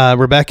people,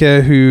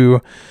 Rebecca,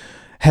 who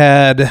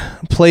had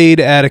played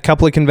at a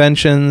couple of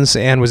conventions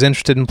and was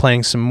interested in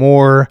playing some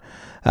more.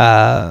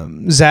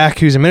 Zach,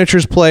 who's a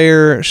miniatures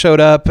player, showed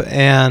up,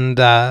 and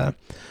I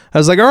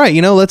was like, all right,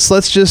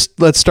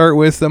 let's start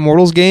with the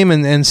Mortals game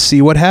and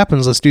see what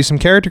happens. Let's do some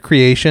character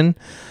creation.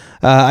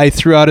 I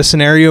threw out a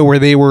scenario where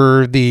they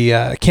were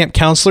the camp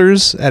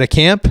counselors at a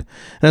camp. And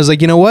I was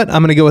like, you know what?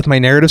 I'm going to go with my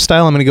narrative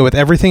style. I'm going to go with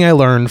everything I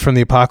learned from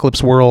the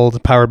Apocalypse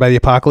world, powered by the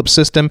Apocalypse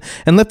system,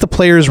 and let the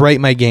players write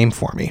my game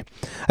for me.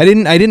 I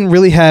didn't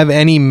really have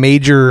any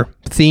major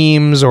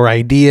themes or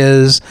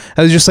ideas.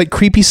 I was just like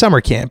creepy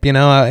summer camp, you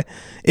know?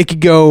 It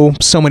could go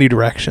so many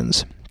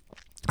directions.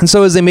 And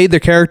so as they made their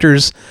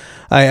characters,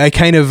 I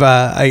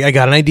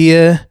got an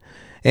idea,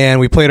 and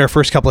we played our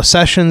first couple of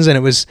sessions, and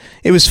it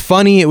was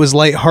funny, it was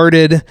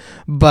lighthearted,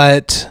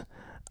 but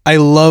I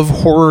love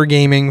horror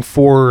gaming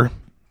for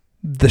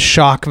the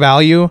shock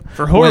value.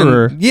 For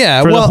horror.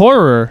 The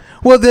horror.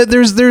 Well,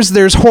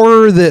 there's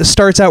horror that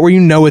starts out where you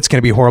know it's going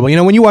to be horrible. You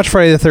know, when you watch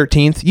Friday the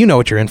 13th, you know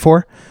what you're in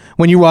for.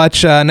 When you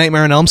watch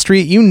Nightmare on Elm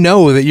Street, you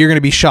know that you're going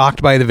to be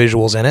shocked by the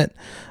visuals in it.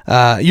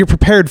 You're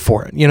prepared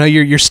for it. You know,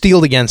 you're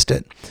steeled against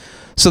it.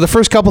 So the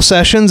first couple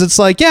sessions, it's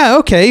like, yeah,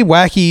 okay,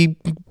 wacky,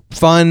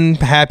 fun,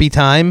 happy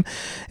time.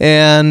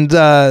 And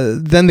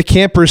then the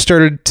campers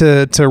started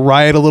to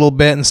riot a little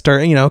bit and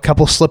start, you know, a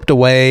couple slipped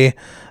away.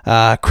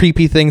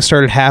 Creepy things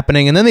started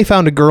happening. And then they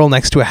found a girl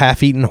next to a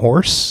half-eaten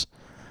horse.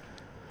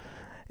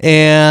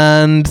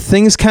 And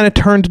things kind of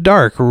turned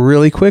dark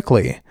really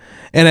quickly.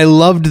 And I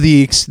loved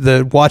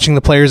the watching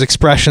the players'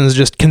 expressions,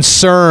 just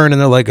concern,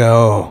 and they're like,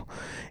 oh,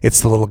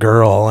 it's the little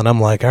girl. And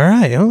I'm like, all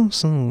right,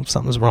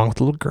 something's wrong with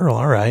the little girl.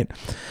 All right.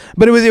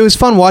 But it was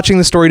fun watching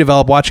the story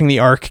develop, watching the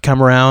arc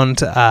come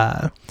around.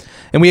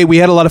 And we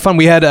had a lot of fun.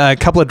 We had a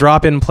couple of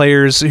drop-in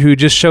players who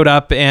just showed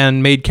up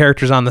and made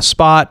characters on the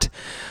spot,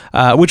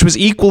 which was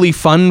equally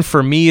fun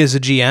for me as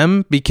a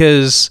GM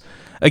because,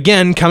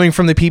 again, coming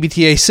from the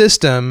PBTA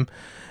system,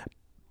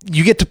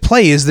 you get to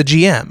play as the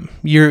GM.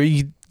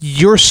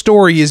 Your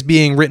story is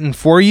being written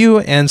for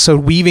you, and so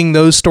weaving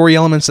those story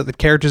elements that the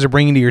characters are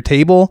bringing to your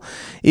table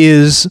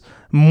is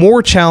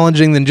more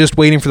challenging than just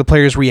waiting for the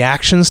players'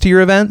 reactions to your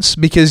events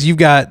because you've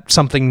got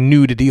something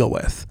new to deal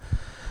with.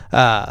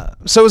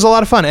 So it was a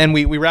lot of fun, and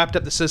we wrapped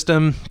up the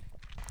system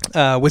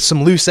with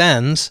some loose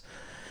ends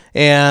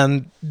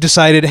and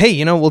decided, hey,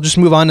 you know, we'll just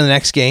move on to the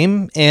next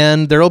game,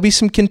 and there'll be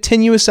some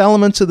continuous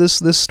elements of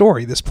this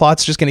story. This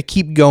plot's just going to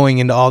keep going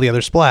into all the other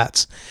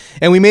splats.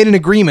 And we made an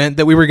agreement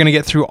that we were going to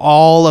get through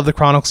all of the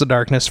Chronicles of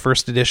Darkness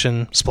first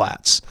edition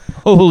splats.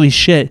 Holy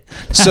shit.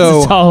 That's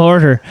So a tall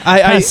order.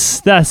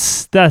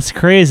 That's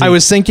crazy. I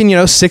was thinking, you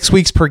know, 6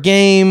 weeks per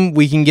game.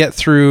 We can get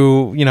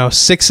through, you know,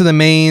 6 of the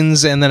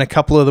mains and then a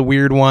couple of the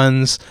weird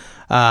ones.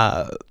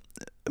 But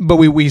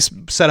we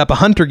set up a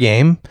hunter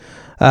game.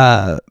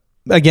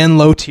 Again,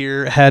 low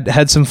tier,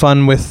 had some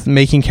fun with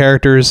making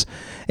characters,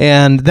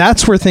 and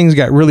that's where things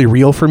got really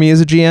real for me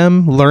as a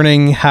GM,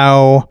 learning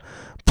how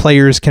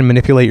players can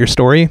manipulate your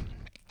story.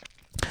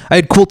 I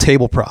had cool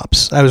table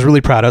props. I was really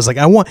proud. I was like,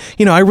 I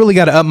really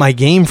got to up my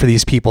game for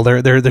these people.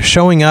 They're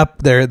showing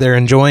up, they're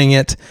enjoying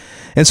it.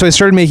 And so I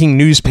started making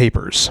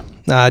newspapers.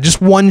 Just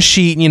one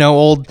sheet, you know,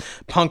 old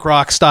punk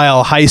rock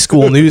style high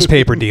school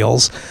newspaper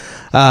deals.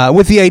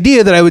 With the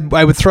idea that I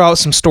would throw out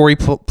some story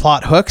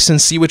plot hooks and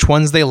see which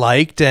ones they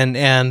liked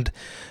and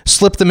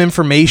slip them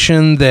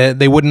information that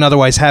they wouldn't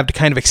otherwise have to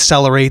kind of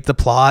accelerate the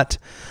plot.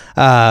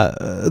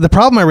 The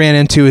problem I ran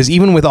into is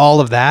even with all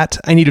of that,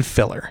 I needed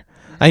filler.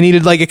 I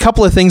needed like a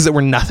couple of things that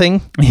were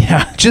nothing.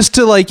 Yeah. Just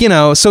to like, you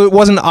know, so it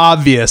wasn't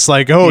obvious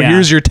like,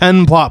 here's your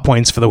 10 plot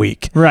points for the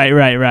week.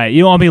 Right.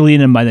 You won't be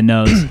leading them by the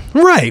nose.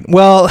 Right.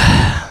 Well,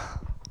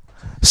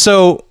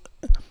 so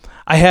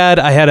I had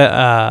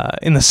a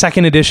in the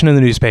second edition of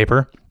the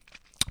newspaper,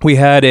 we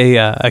had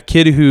a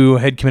kid who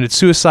had committed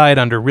suicide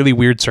under really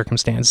weird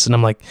circumstances, and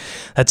I'm like,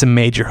 that's a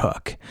major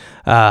hook.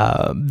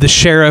 The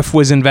sheriff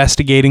was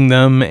investigating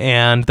them,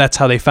 and that's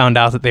how they found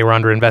out that they were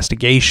under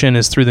investigation,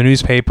 is through the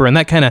newspaper, and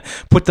that kind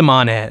of put them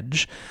on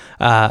edge.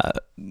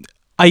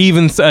 I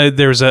even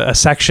there's a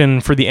section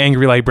for the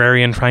angry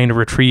librarian trying to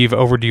retrieve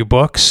overdue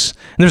books,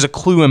 and there's a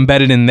clue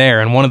embedded in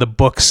there, and one of the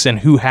books and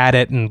who had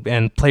it,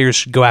 and players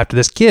should go after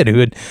this kid who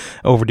had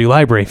overdue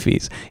library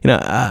fees. You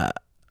know,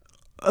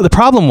 the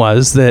problem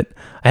was that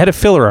I had a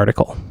filler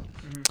article.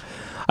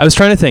 I was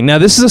trying to think. Now,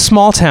 this is a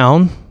small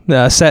town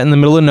set in the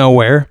middle of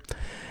nowhere,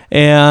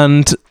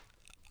 and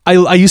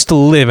I used to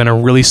live in a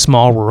really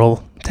small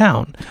rural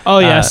town. Oh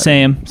yeah,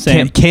 same.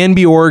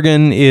 Canby,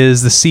 Oregon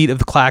is the seat of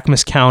the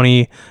Clackamas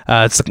County.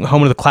 It's the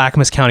home of the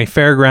Clackamas County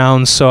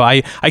Fairgrounds. So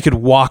I could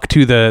walk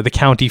to the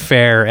county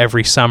fair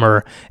every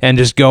summer and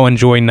just go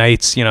enjoy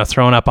nights, you know,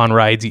 throwing up on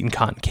rides, eating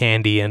cotton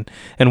candy and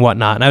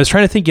whatnot. And I was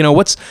trying to think, you know,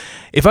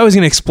 if I was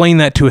going to explain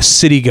that to a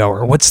city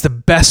goer, what's the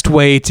best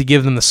way to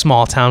give them the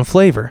small town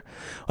flavor?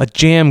 A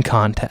jam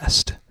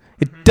contest.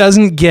 It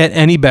doesn't get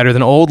any better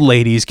than old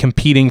ladies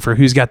competing for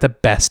who's got the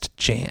best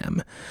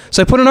jam.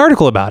 So I put an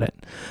article about it.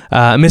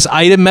 Miss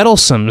Ida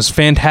Meddlesome's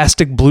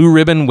fantastic blue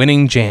ribbon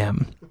winning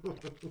jam.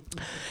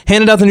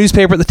 Handed out the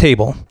newspaper at the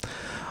table.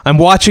 I'm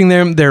watching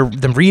them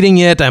reading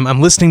it.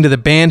 I'm listening to the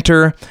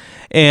banter,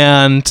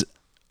 and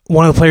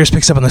one of the players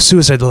picks up on the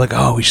suicide. They're like,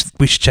 oh, we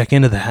should check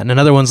into that. And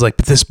another one's like,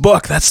 but this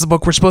book, that's the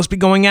book we're supposed to be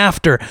going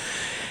after.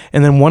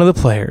 And then one of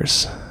the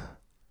players,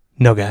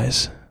 no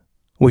guys,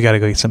 we got to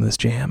go get some of this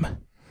jam.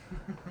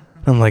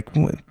 I'm like,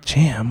 what,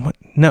 jam? What?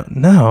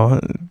 No.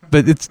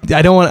 But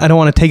I don't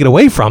want to take it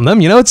away from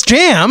them. It's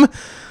jam.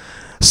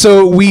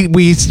 So we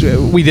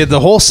did the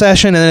whole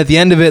session, and then at the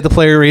end of it, the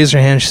player raised her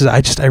hand. She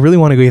says, I really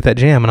want to go get that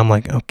jam. And I'm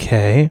like,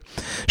 okay.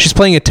 She's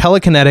playing a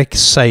telekinetic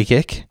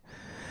psychic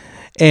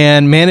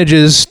and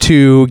manages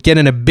to get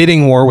in a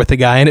bidding war with the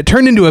guy, and it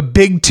turned into a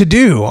big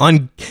to-do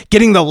on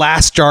getting the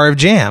last jar of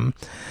jam.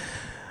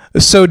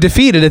 So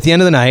defeated at the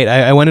end of the night,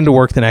 I went into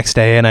work the next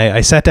day, and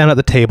I sat down at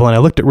the table, and I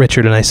looked at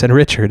Richard, and I said,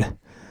 Richard,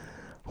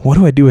 what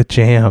do I do with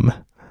jam?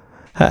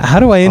 How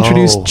do I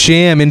introduce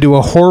jam into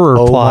a horror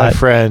plot? My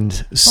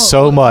friend,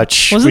 so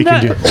much we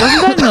can do.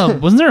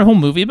 Wasn't there a whole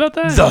movie about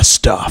that? The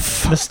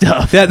stuff.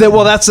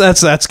 Well,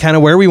 that's kind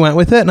of where we went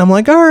with it, and I'm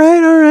like, all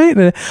right.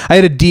 And I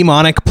had a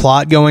demonic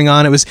plot going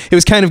on. It was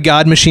kind of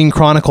God Machine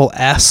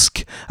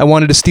Chronicle-esque. I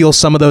wanted to steal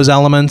some of those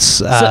elements.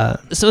 So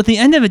at the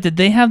end of it, did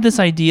they have this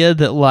idea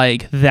that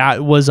like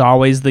that was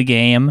always the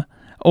game?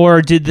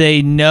 Or did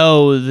they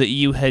know that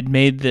you had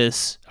made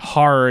this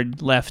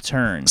hard left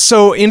turn?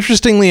 So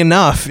interestingly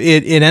enough,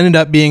 it ended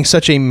up being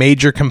such a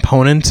major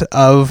component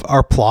of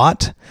our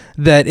plot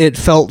that it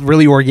felt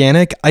really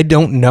organic. I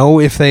don't know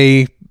if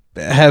they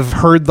have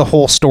heard the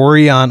whole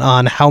story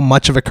on how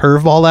much of a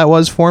curveball that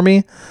was for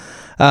me.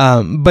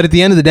 But at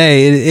the end of the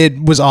day,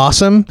 it was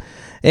awesome.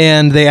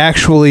 And they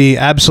actually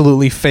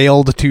absolutely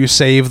failed to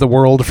save the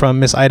world from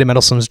Miss Ida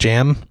Meddlesom's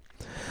jam.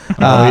 It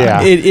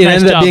Nice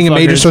ended up job, being a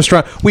major fuckers. so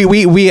strong.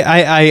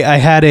 I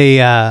had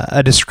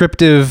a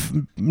descriptive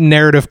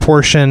narrative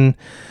portion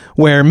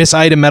where Miss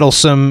Ida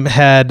Meddlesome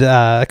had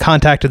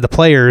contacted the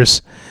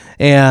players,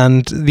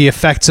 and the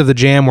effects of the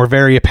jam were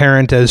very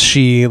apparent as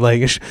she,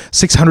 like,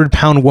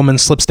 600-pound woman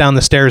slips down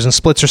the stairs and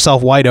splits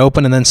herself wide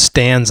open and then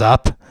stands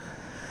up.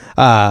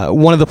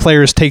 One of the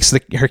players takes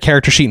her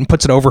character sheet and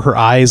puts it over her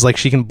eyes, like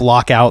she can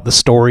block out the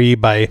story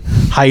by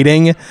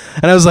hiding.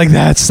 And I was like,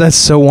 that's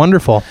so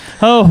wonderful.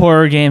 Oh,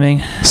 horror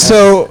gaming.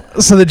 So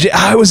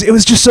it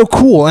was just so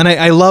cool, and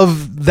I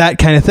love that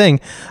kind of thing.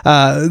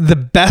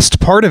 The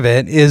best part of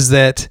it is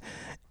that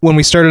when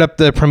we started up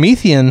the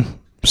Promethean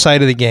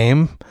side of the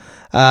game,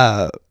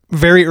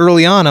 very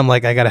early on, I'm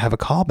like, I got to have a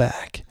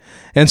callback,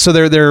 and so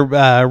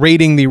they're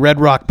raiding the Red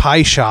Rock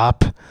Pie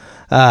Shop.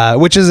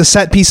 Which is a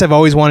set piece I've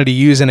always wanted to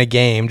use in a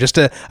game. Just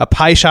a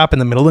pie shop in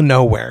the middle of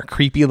nowhere.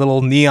 Creepy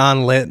little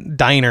neon lit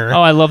diner.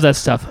 Oh, I love that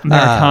stuff.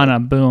 Americana,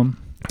 boom.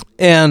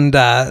 And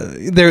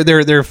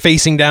they're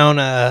facing down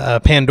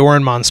a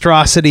Pandoran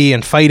monstrosity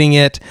and fighting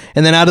it.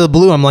 And then out of the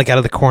blue, I'm like, out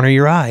of the corner of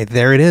your eye,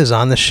 there it is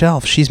on the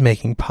shelf. She's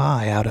making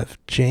pie out of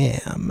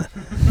jam.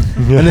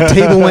 And the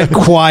table went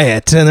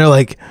quiet. And they're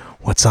like,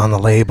 what's on the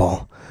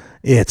label?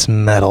 It's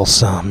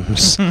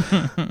Meddlesomes.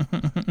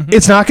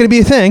 It's not going to be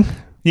a thing.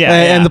 Yeah,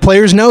 and the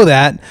players know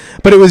that,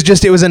 but it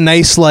was a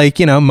nice, like,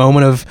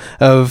 moment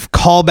of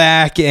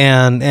callback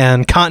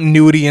and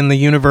continuity in the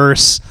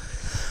universe.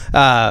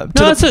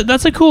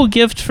 That's a cool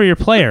gift for your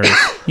players,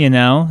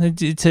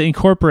 to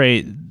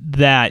incorporate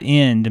that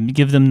in, to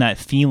give them that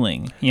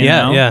feeling.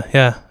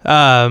 Yeah.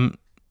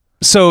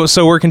 So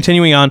we're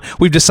continuing on.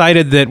 We've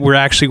decided that we're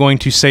actually going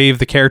to save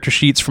the character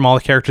sheets from all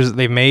the characters that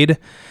they've made.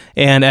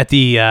 And at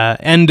the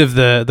end of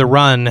the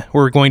run,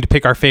 we're going to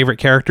pick our favorite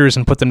characters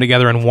and put them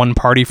together in one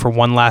party for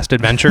one last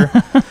adventure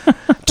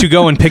to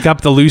go and pick up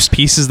the loose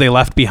pieces they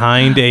left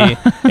behind.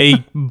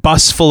 A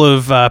bus full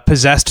of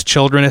possessed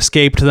children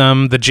escaped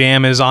them. The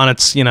jam is on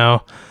its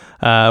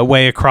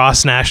way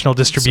across national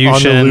distribution.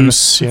 It's on the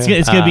loose, yeah.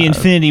 It's going to be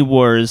Infinity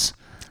Wars.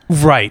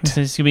 Right. It's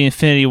going to be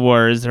Infinity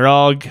Wars.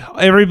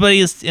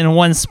 Everybody's in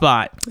one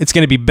spot. It's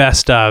going to be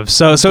best of.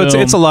 So it's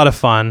a lot of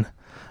fun.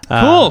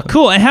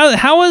 Cool. And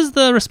how has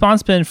the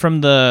response been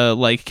from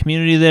the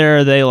community there?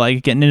 Are they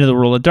getting into the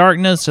World of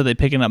Darkness? Are they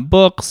picking up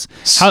books?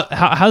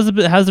 How's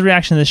the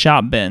reaction of the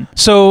shop been?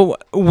 So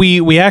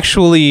we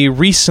actually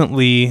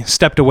recently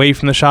stepped away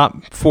from the shop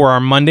for our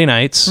Monday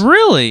nights.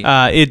 Really?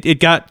 It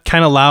got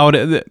kind of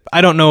loud.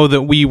 I don't know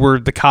that we were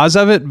the cause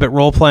of it, but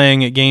role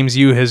playing at Games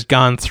U has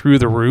gone through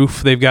the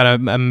roof. They've got a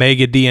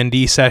mega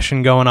D&D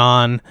session going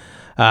on.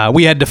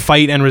 We had to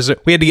fight and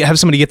we had to have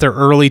somebody get there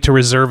early to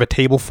reserve a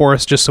table for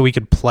us just so we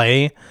could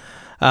play,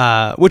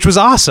 which was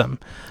awesome.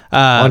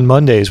 On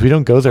Mondays, we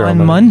don't go there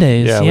on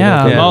Mondays.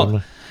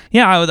 Yeah.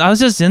 I was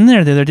just in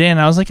there the other day,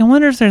 and I was like, I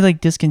wonder if they're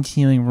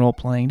discontinuing role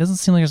playing. It doesn't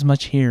seem like there's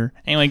much here.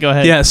 Anyway, go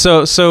ahead. Yeah.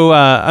 So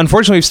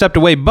unfortunately, we've stepped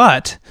away,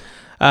 but.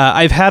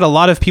 I've had a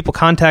lot of people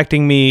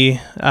contacting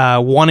me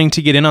wanting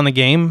to get in on the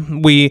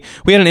game. We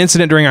had an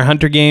incident during our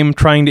Hunter game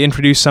trying to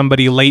introduce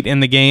somebody late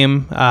in the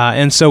game,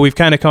 and so we've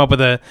kind of come up with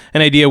an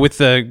idea with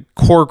the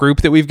core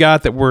group that we've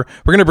got that we're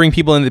going to bring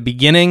people in the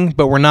beginning,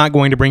 but we're not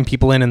going to bring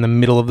people in the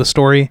middle of the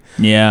story.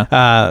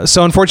 Yeah.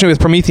 So unfortunately,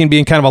 with Promethean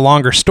being kind of a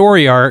longer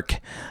story arc,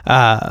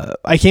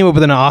 I came up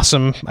with an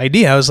awesome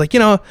idea. I was like,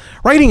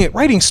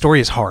 writing story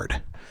is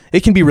hard.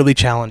 It can be really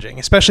challenging,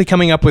 especially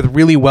coming up with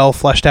really well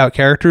fleshed out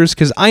characters,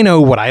 because I know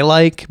what I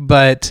like,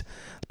 but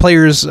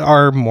players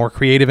are more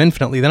creative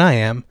infinitely than I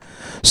am.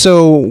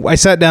 So I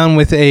sat down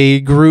with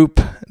a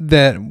group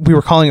that we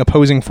were calling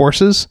Opposing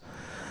Forces.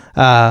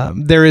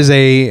 There is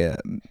a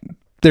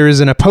there is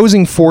an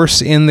opposing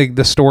force in the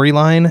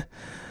storyline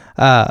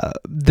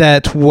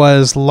that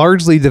was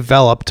largely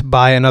developed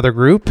by another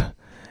group,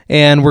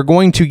 and we're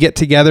going to get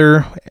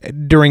together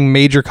during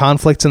major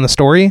conflicts in the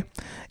story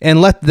and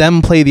let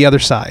them play the other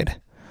side,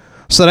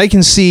 so that I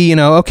can see,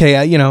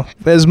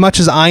 as much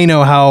as I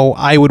know how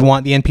I would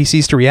want the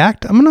NPCs to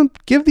react, I'm going to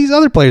give these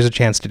other players a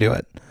chance to do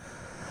it.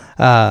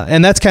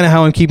 And that's kind of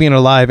how I'm keeping it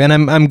alive. And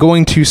I'm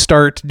going to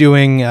start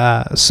doing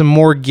some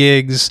more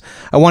gigs.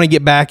 I want to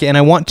get back, and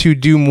I want to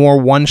do more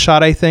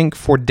one-shot, I think,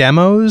 for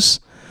demos.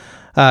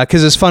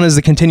 Because as fun as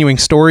the continuing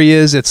story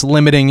is, it's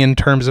limiting in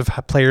terms of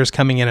players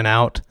coming in and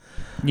out.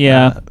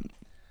 Yeah.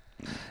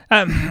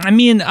 I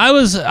mean, I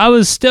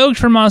was stoked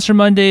for Monster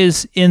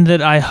Mondays in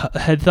that I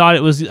had thought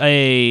it was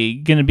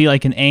going to be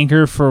like an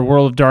anchor for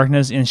World of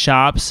Darkness in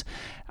shops.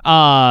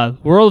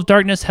 World of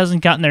Darkness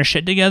hasn't gotten their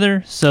shit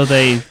together, so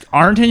they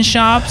aren't in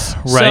shops.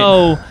 Right.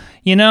 So,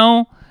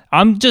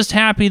 I'm just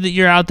happy that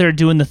you're out there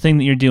doing the thing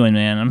that you're doing,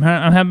 man.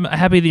 I'm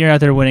happy that you're out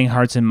there winning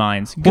hearts and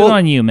minds. Good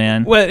on you,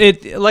 man. Well,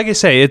 like I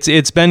say,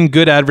 it's been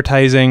good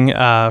advertising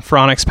for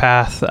Onyx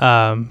Path.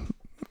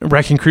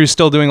 Wrecking Crew's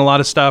still doing a lot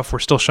of stuff. We're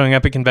still showing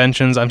up at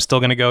conventions. I'm still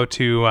going to go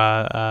to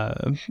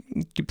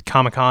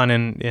Comic-Con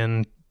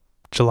in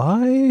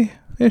July-ish.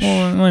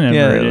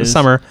 Whenever it is.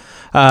 Summer,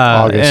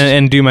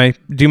 and do my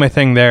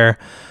thing there.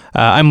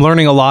 I'm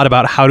learning a lot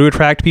about how to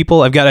attract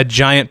people. I've got a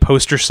giant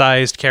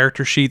poster-sized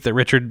character sheet that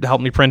Richard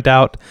helped me print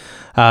out.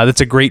 That's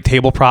a great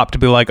table prop to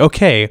be like,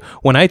 okay,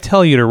 when I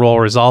tell you to roll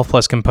Resolve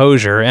plus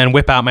Composure and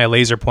whip out my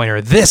laser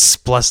pointer, this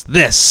plus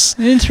this.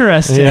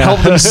 Interesting. Yeah.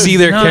 Help them see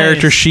their Nice.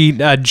 character sheet,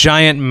 a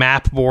giant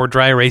map board,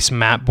 dry erase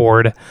map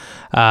board.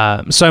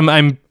 So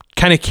I'm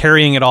kind of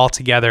carrying it all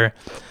together.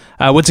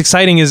 What's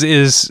exciting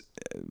is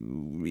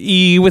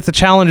with the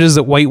challenges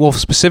that White Wolf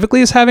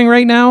specifically is having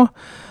right now,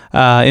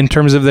 in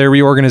terms of their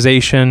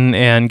reorganization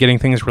and getting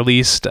things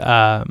released,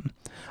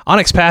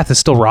 Onyx Path is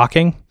still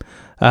rocking.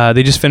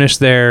 They just finished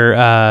their,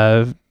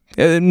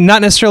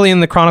 not necessarily in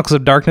the Chronicles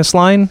of Darkness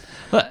line.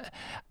 But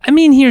I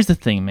mean, here's the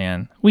thing,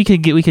 man. We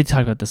could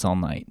talk about this all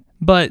night,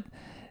 but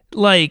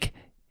like,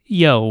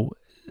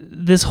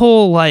 this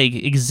whole like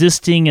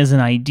existing as an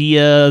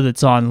idea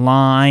that's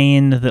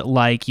online, that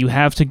like you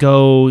have to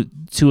go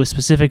to a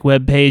specific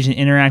web page and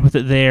interact with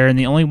it there, and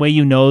the only way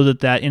you know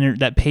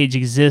that page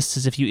exists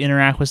is if you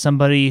interact with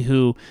somebody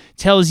who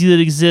tells you that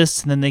it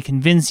exists, and then they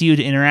convince you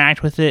to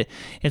interact with it.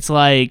 It's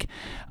like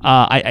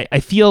I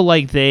feel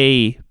like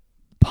they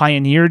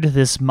pioneered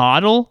this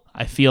model.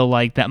 I feel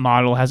like that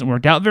model hasn't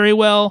worked out very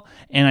well,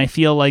 and I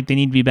feel like they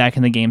need to be back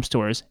in the game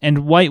stores. And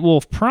White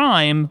Wolf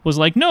Prime was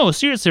like, no,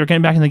 seriously, we're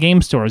getting back in the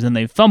game stores, and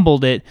they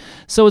fumbled it.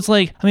 So it's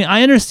like, I mean,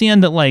 I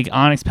understand that like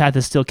Onyx Path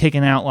is still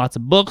kicking out lots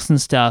of books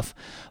and stuff,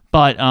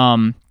 but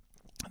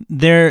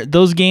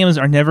those games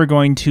are never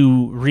going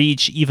to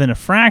reach even a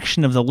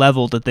fraction of the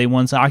level that they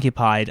once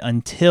occupied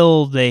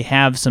until they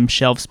have some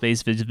shelf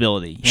space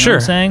visibility. You know what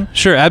I'm saying?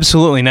 Sure,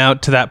 absolutely. Now,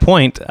 to that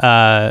point,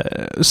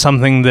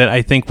 something that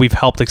I think we've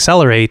helped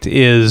accelerate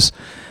is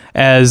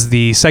as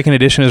the second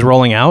edition is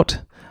rolling out,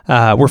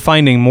 we're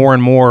finding more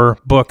and more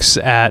books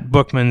at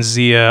Bookman's,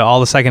 Zia, all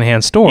the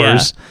secondhand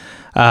stores. Yeah.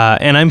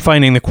 And I'm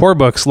finding the core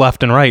books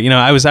left and right.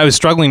 I was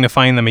struggling to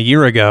find them a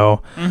year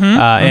ago,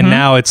 and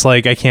now it's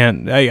like I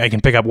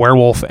can pick up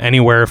Werewolf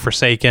anywhere,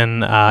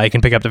 Forsaken. I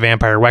can pick up the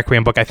Vampire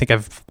Requiem book. I think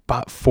I've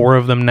bought 4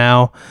 of them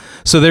now,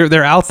 so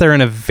they're out there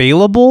and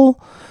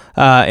available.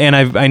 And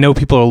I know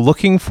people are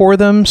looking for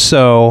them,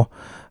 so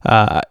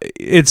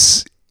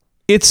it's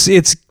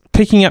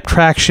picking up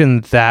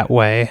traction that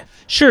way.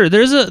 Sure,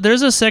 there's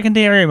a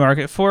secondary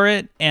market for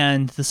it,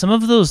 and some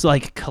of those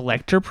like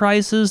collector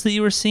prices that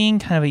you were seeing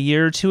kind of a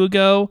year or two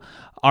ago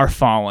are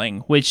falling,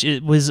 which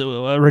it was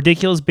a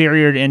ridiculous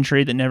barrier to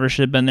entry that never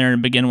should have been there to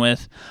begin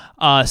with.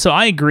 So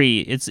I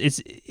agree. It's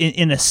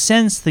in a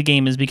sense the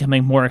game is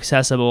becoming more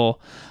accessible,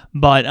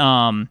 but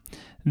and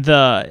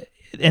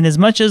as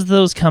much as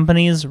those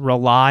companies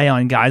rely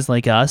on guys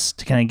like us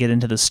to kind of get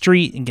into the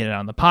street and get it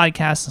on the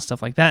podcast and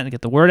stuff like that and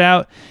get the word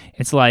out,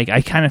 it's like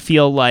I kind of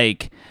feel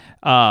like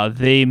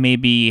they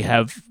maybe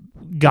have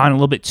gone a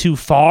little bit too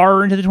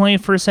far into the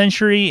 21st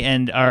century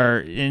and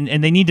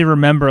they need to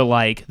remember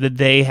like that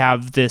they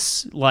have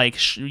this like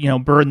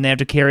burden they have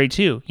to carry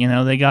too.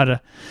 They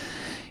gotta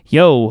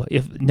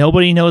if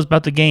nobody knows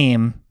about the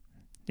game,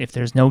 if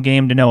there's no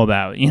game to know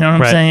about, you know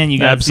what I'm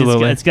saying?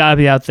 Absolutely. It's gotta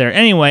be out there.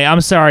 Anyway,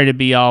 I'm sorry to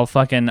be all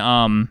fucking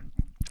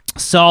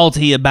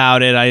salty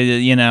about it.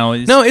 No,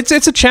 it's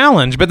a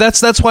challenge, but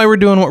that's why we're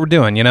doing what we're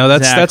doing.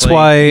 That's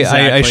why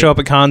I show up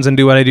at cons and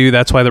do what I do.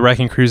 That's why the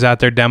Wrecking Crew's out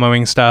there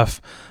demoing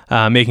stuff,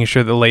 making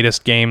sure the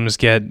latest games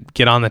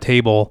get on the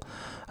table.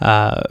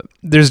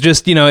 There's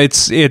just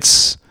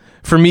it's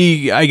for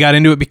me. I got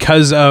into it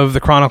because of the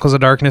Chronicles of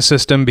Darkness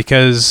system,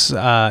 because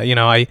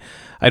I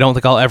don't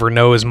think I'll ever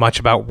know as much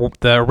about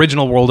the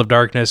original World of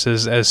Darkness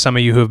as some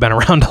of you who have been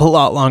around a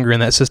lot longer in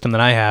that system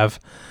than I have.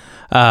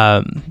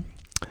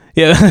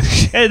 Yeah.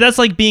 Hey, that's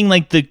like being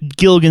like the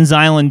Gilligan's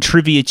Island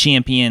trivia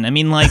champion. I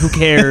mean, like, who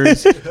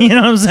cares? You know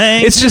what I'm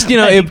saying? It's just,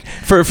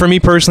 for me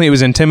personally, it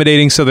was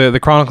intimidating. So the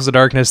Chronicles of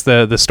Darkness,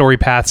 the story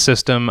path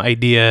system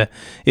idea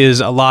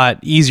is a lot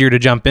easier to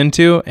jump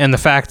into. And the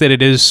fact that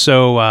it is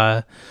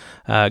so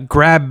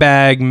grab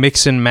bag,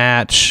 mix and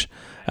match,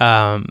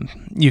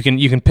 you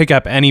can pick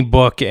up any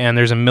book and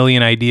there's a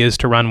million ideas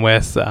to run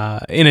with,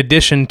 in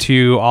addition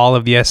to all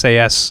of the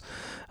SAS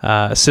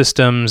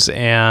systems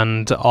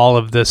and all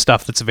of the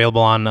stuff that's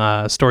available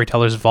on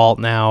Storyteller's Vault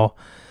now.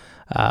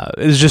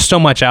 There's just so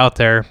much out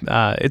there.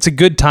 It's a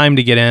good time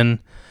to get in.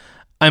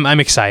 I'm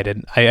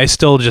excited.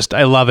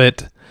 I love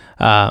it.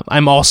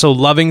 I'm also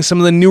loving some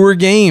of the newer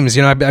games.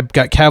 I've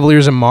got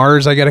Cavaliers of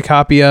Mars I got a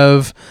copy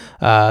of.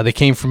 They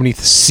Came From Beneath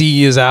the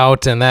Sea is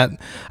out, and that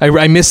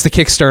I missed the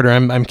Kickstarter.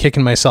 I'm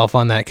kicking myself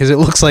on that because it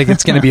looks like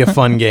it's going to be a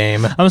fun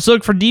game. I'm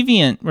stoked for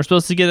Deviant. We're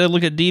supposed to get a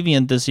look at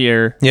Deviant this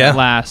year at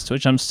last,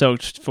 which I'm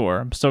stoked for.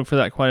 I'm stoked for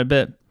that quite a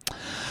bit.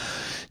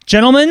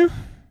 Gentlemen,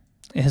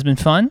 it has been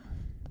fun.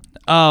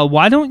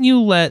 Why don't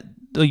you let...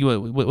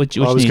 what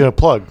I was going to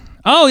plug.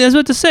 Oh, I was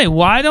about to say,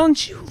 why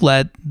don't you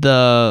let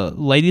the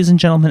ladies and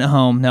gentlemen at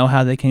home know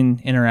how they can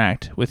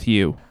interact with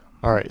you?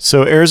 All right.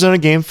 So Arizona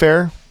Game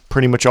Fair,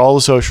 pretty much all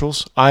the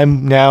socials.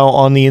 I'm now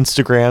on the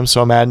Instagram,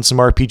 so I'm adding some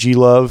RPG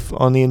love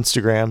on the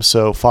Instagram.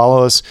 So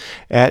follow us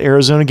at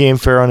Arizona Game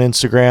Fair on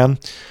Instagram.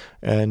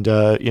 And,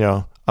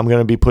 I'm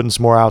going to be putting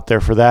some more out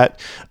there for that.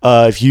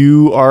 If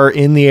you are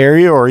in the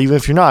area, or even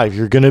if you're not, if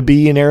you're going to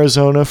be in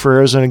Arizona for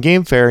Arizona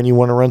Game Fair and you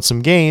want to run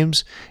some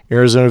games,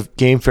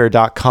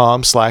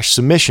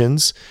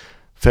 ArizonaGameFair.com/submissions.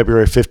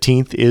 February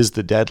 15th is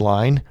the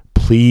deadline.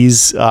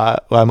 Please,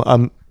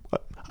 I'm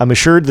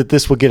assured that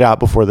this will get out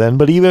before then,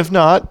 but even if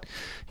not,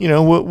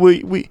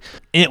 we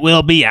it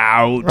will be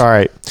out. All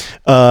right.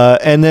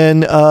 And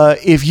then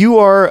if you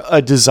are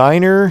a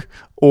designer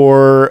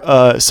or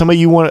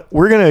somebody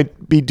we're going to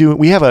be doing,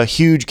 we have a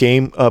huge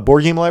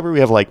board game library. We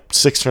have like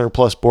 600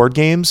 plus board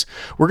games.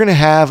 We're going to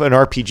have an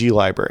RPG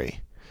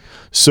library.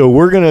 So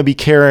we're going to be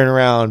carrying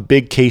around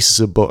big cases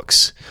of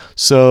books.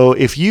 So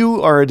if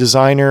you are a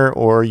designer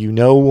or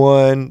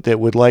one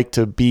that would like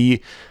to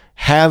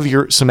have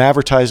some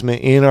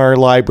advertisement in our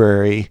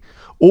library,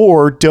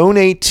 or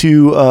donate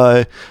to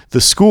the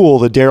school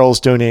that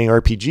Daryl's donating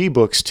RPG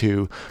books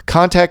to,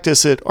 contact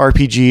us at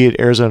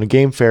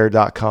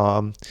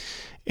rpg@ArizonaGameFair.com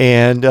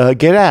and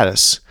get at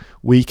us.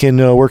 We can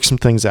work some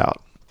things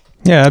out.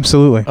 Yeah,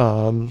 absolutely.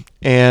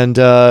 And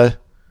I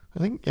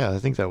think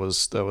that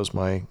was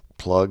my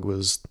plug,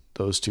 was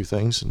those two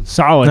things. And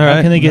solid. All How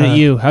right. can they get at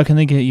you? How can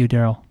they get at you,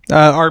 Daryl?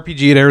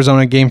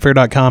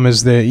 RPG@ArizonaGameFair.com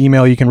is the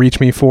email you can reach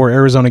me for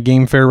Arizona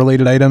Game Fair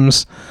related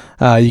items.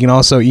 You can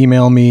also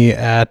email me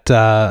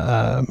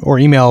or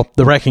email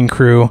the Wrecking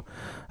Crew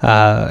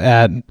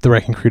at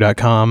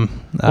thewreckingcrew.com.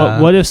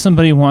 What if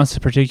somebody wants to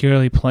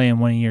particularly play in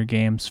one of your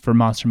games for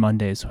Monster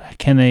Mondays? How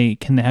can they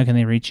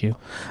reach you?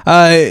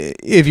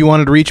 If you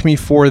wanted to reach me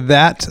for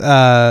that,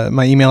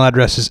 my email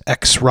address is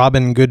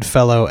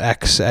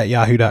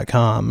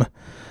xrobingoodfellow@yahoo.com.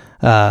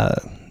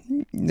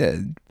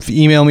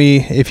 Email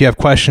me if you have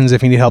questions,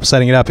 if you need help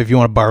setting it up, if you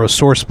want to borrow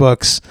source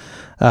books.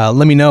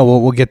 Let me know.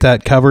 We'll get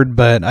that covered,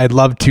 but I'd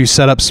love to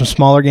set up some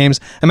smaller games.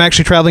 I'm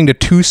actually traveling to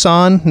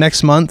Tucson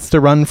next month to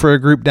run for a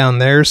group down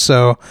there,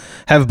 so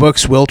Have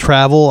Books will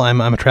travel.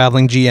 I'm a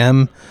traveling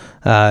GM.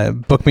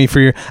 Book me for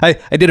your... I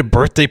did a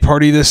birthday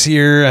party this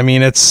year. I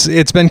mean, it's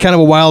been kind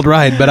of a wild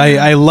ride, but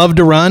I love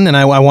to run, and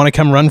I want to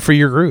come run for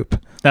your group.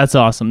 That's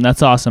awesome.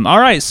 All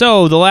right,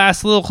 so the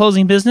last little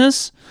closing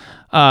business.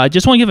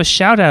 Just want to give a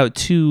shout out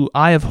to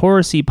Eye of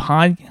Horus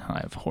podcast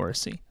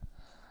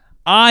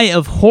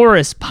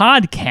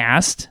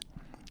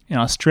in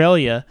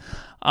Australia.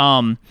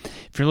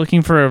 If you're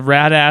looking for a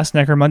rad-ass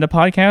Necromunda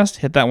podcast,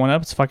 hit that one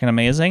up. It's fucking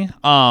amazing.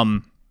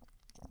 Our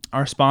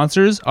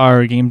sponsors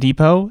are Game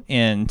Depot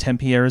in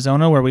Tempe,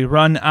 Arizona, where we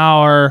run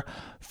our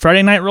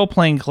Friday night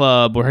role-playing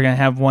club. We're going to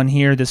have one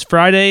here this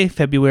Friday,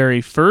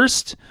 February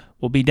 1st.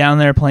 We'll be down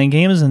there playing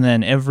games, and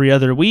then every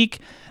other week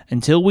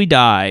until we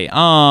die.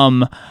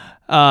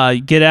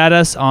 Get at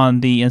us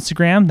on the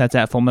Instagram. That's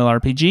at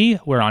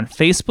FullMetalRPG. We're on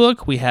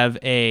Facebook. We have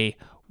a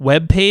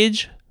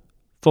webpage,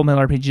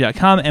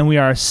 FullMetalRPG.com, and we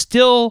are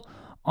still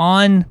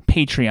on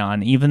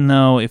Patreon, even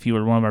though if you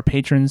were one of our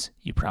patrons,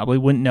 you probably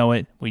wouldn't know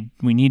it. We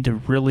need to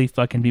really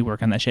fucking be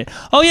working on that shit.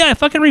 Oh yeah, I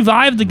fucking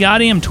revived the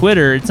goddamn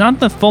Twitter. It's not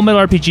the Full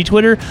Metal RPG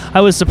Twitter.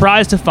 I was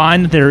surprised to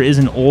find that there is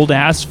an old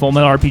ass Full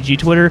Metal RPG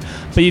Twitter,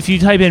 but if you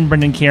type in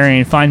Brendan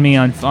Carey, find me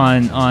on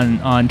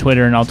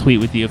Twitter, and I'll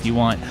tweet with you if you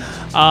want.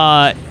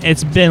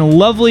 It's been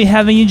lovely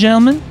having you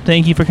gentlemen.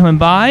 Thank you for coming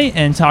by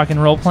and talking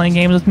role-playing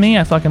games with me.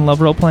 I fucking love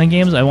role-playing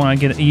games. I want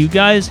to get... You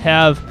guys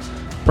have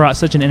brought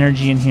such an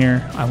energy in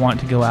here. I want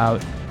to go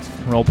out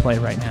and role-play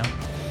right now.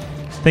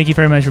 Thank you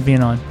very much for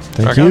being on.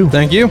 Thank you.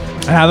 Thank you.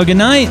 Have a good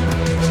night.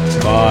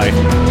 Bye.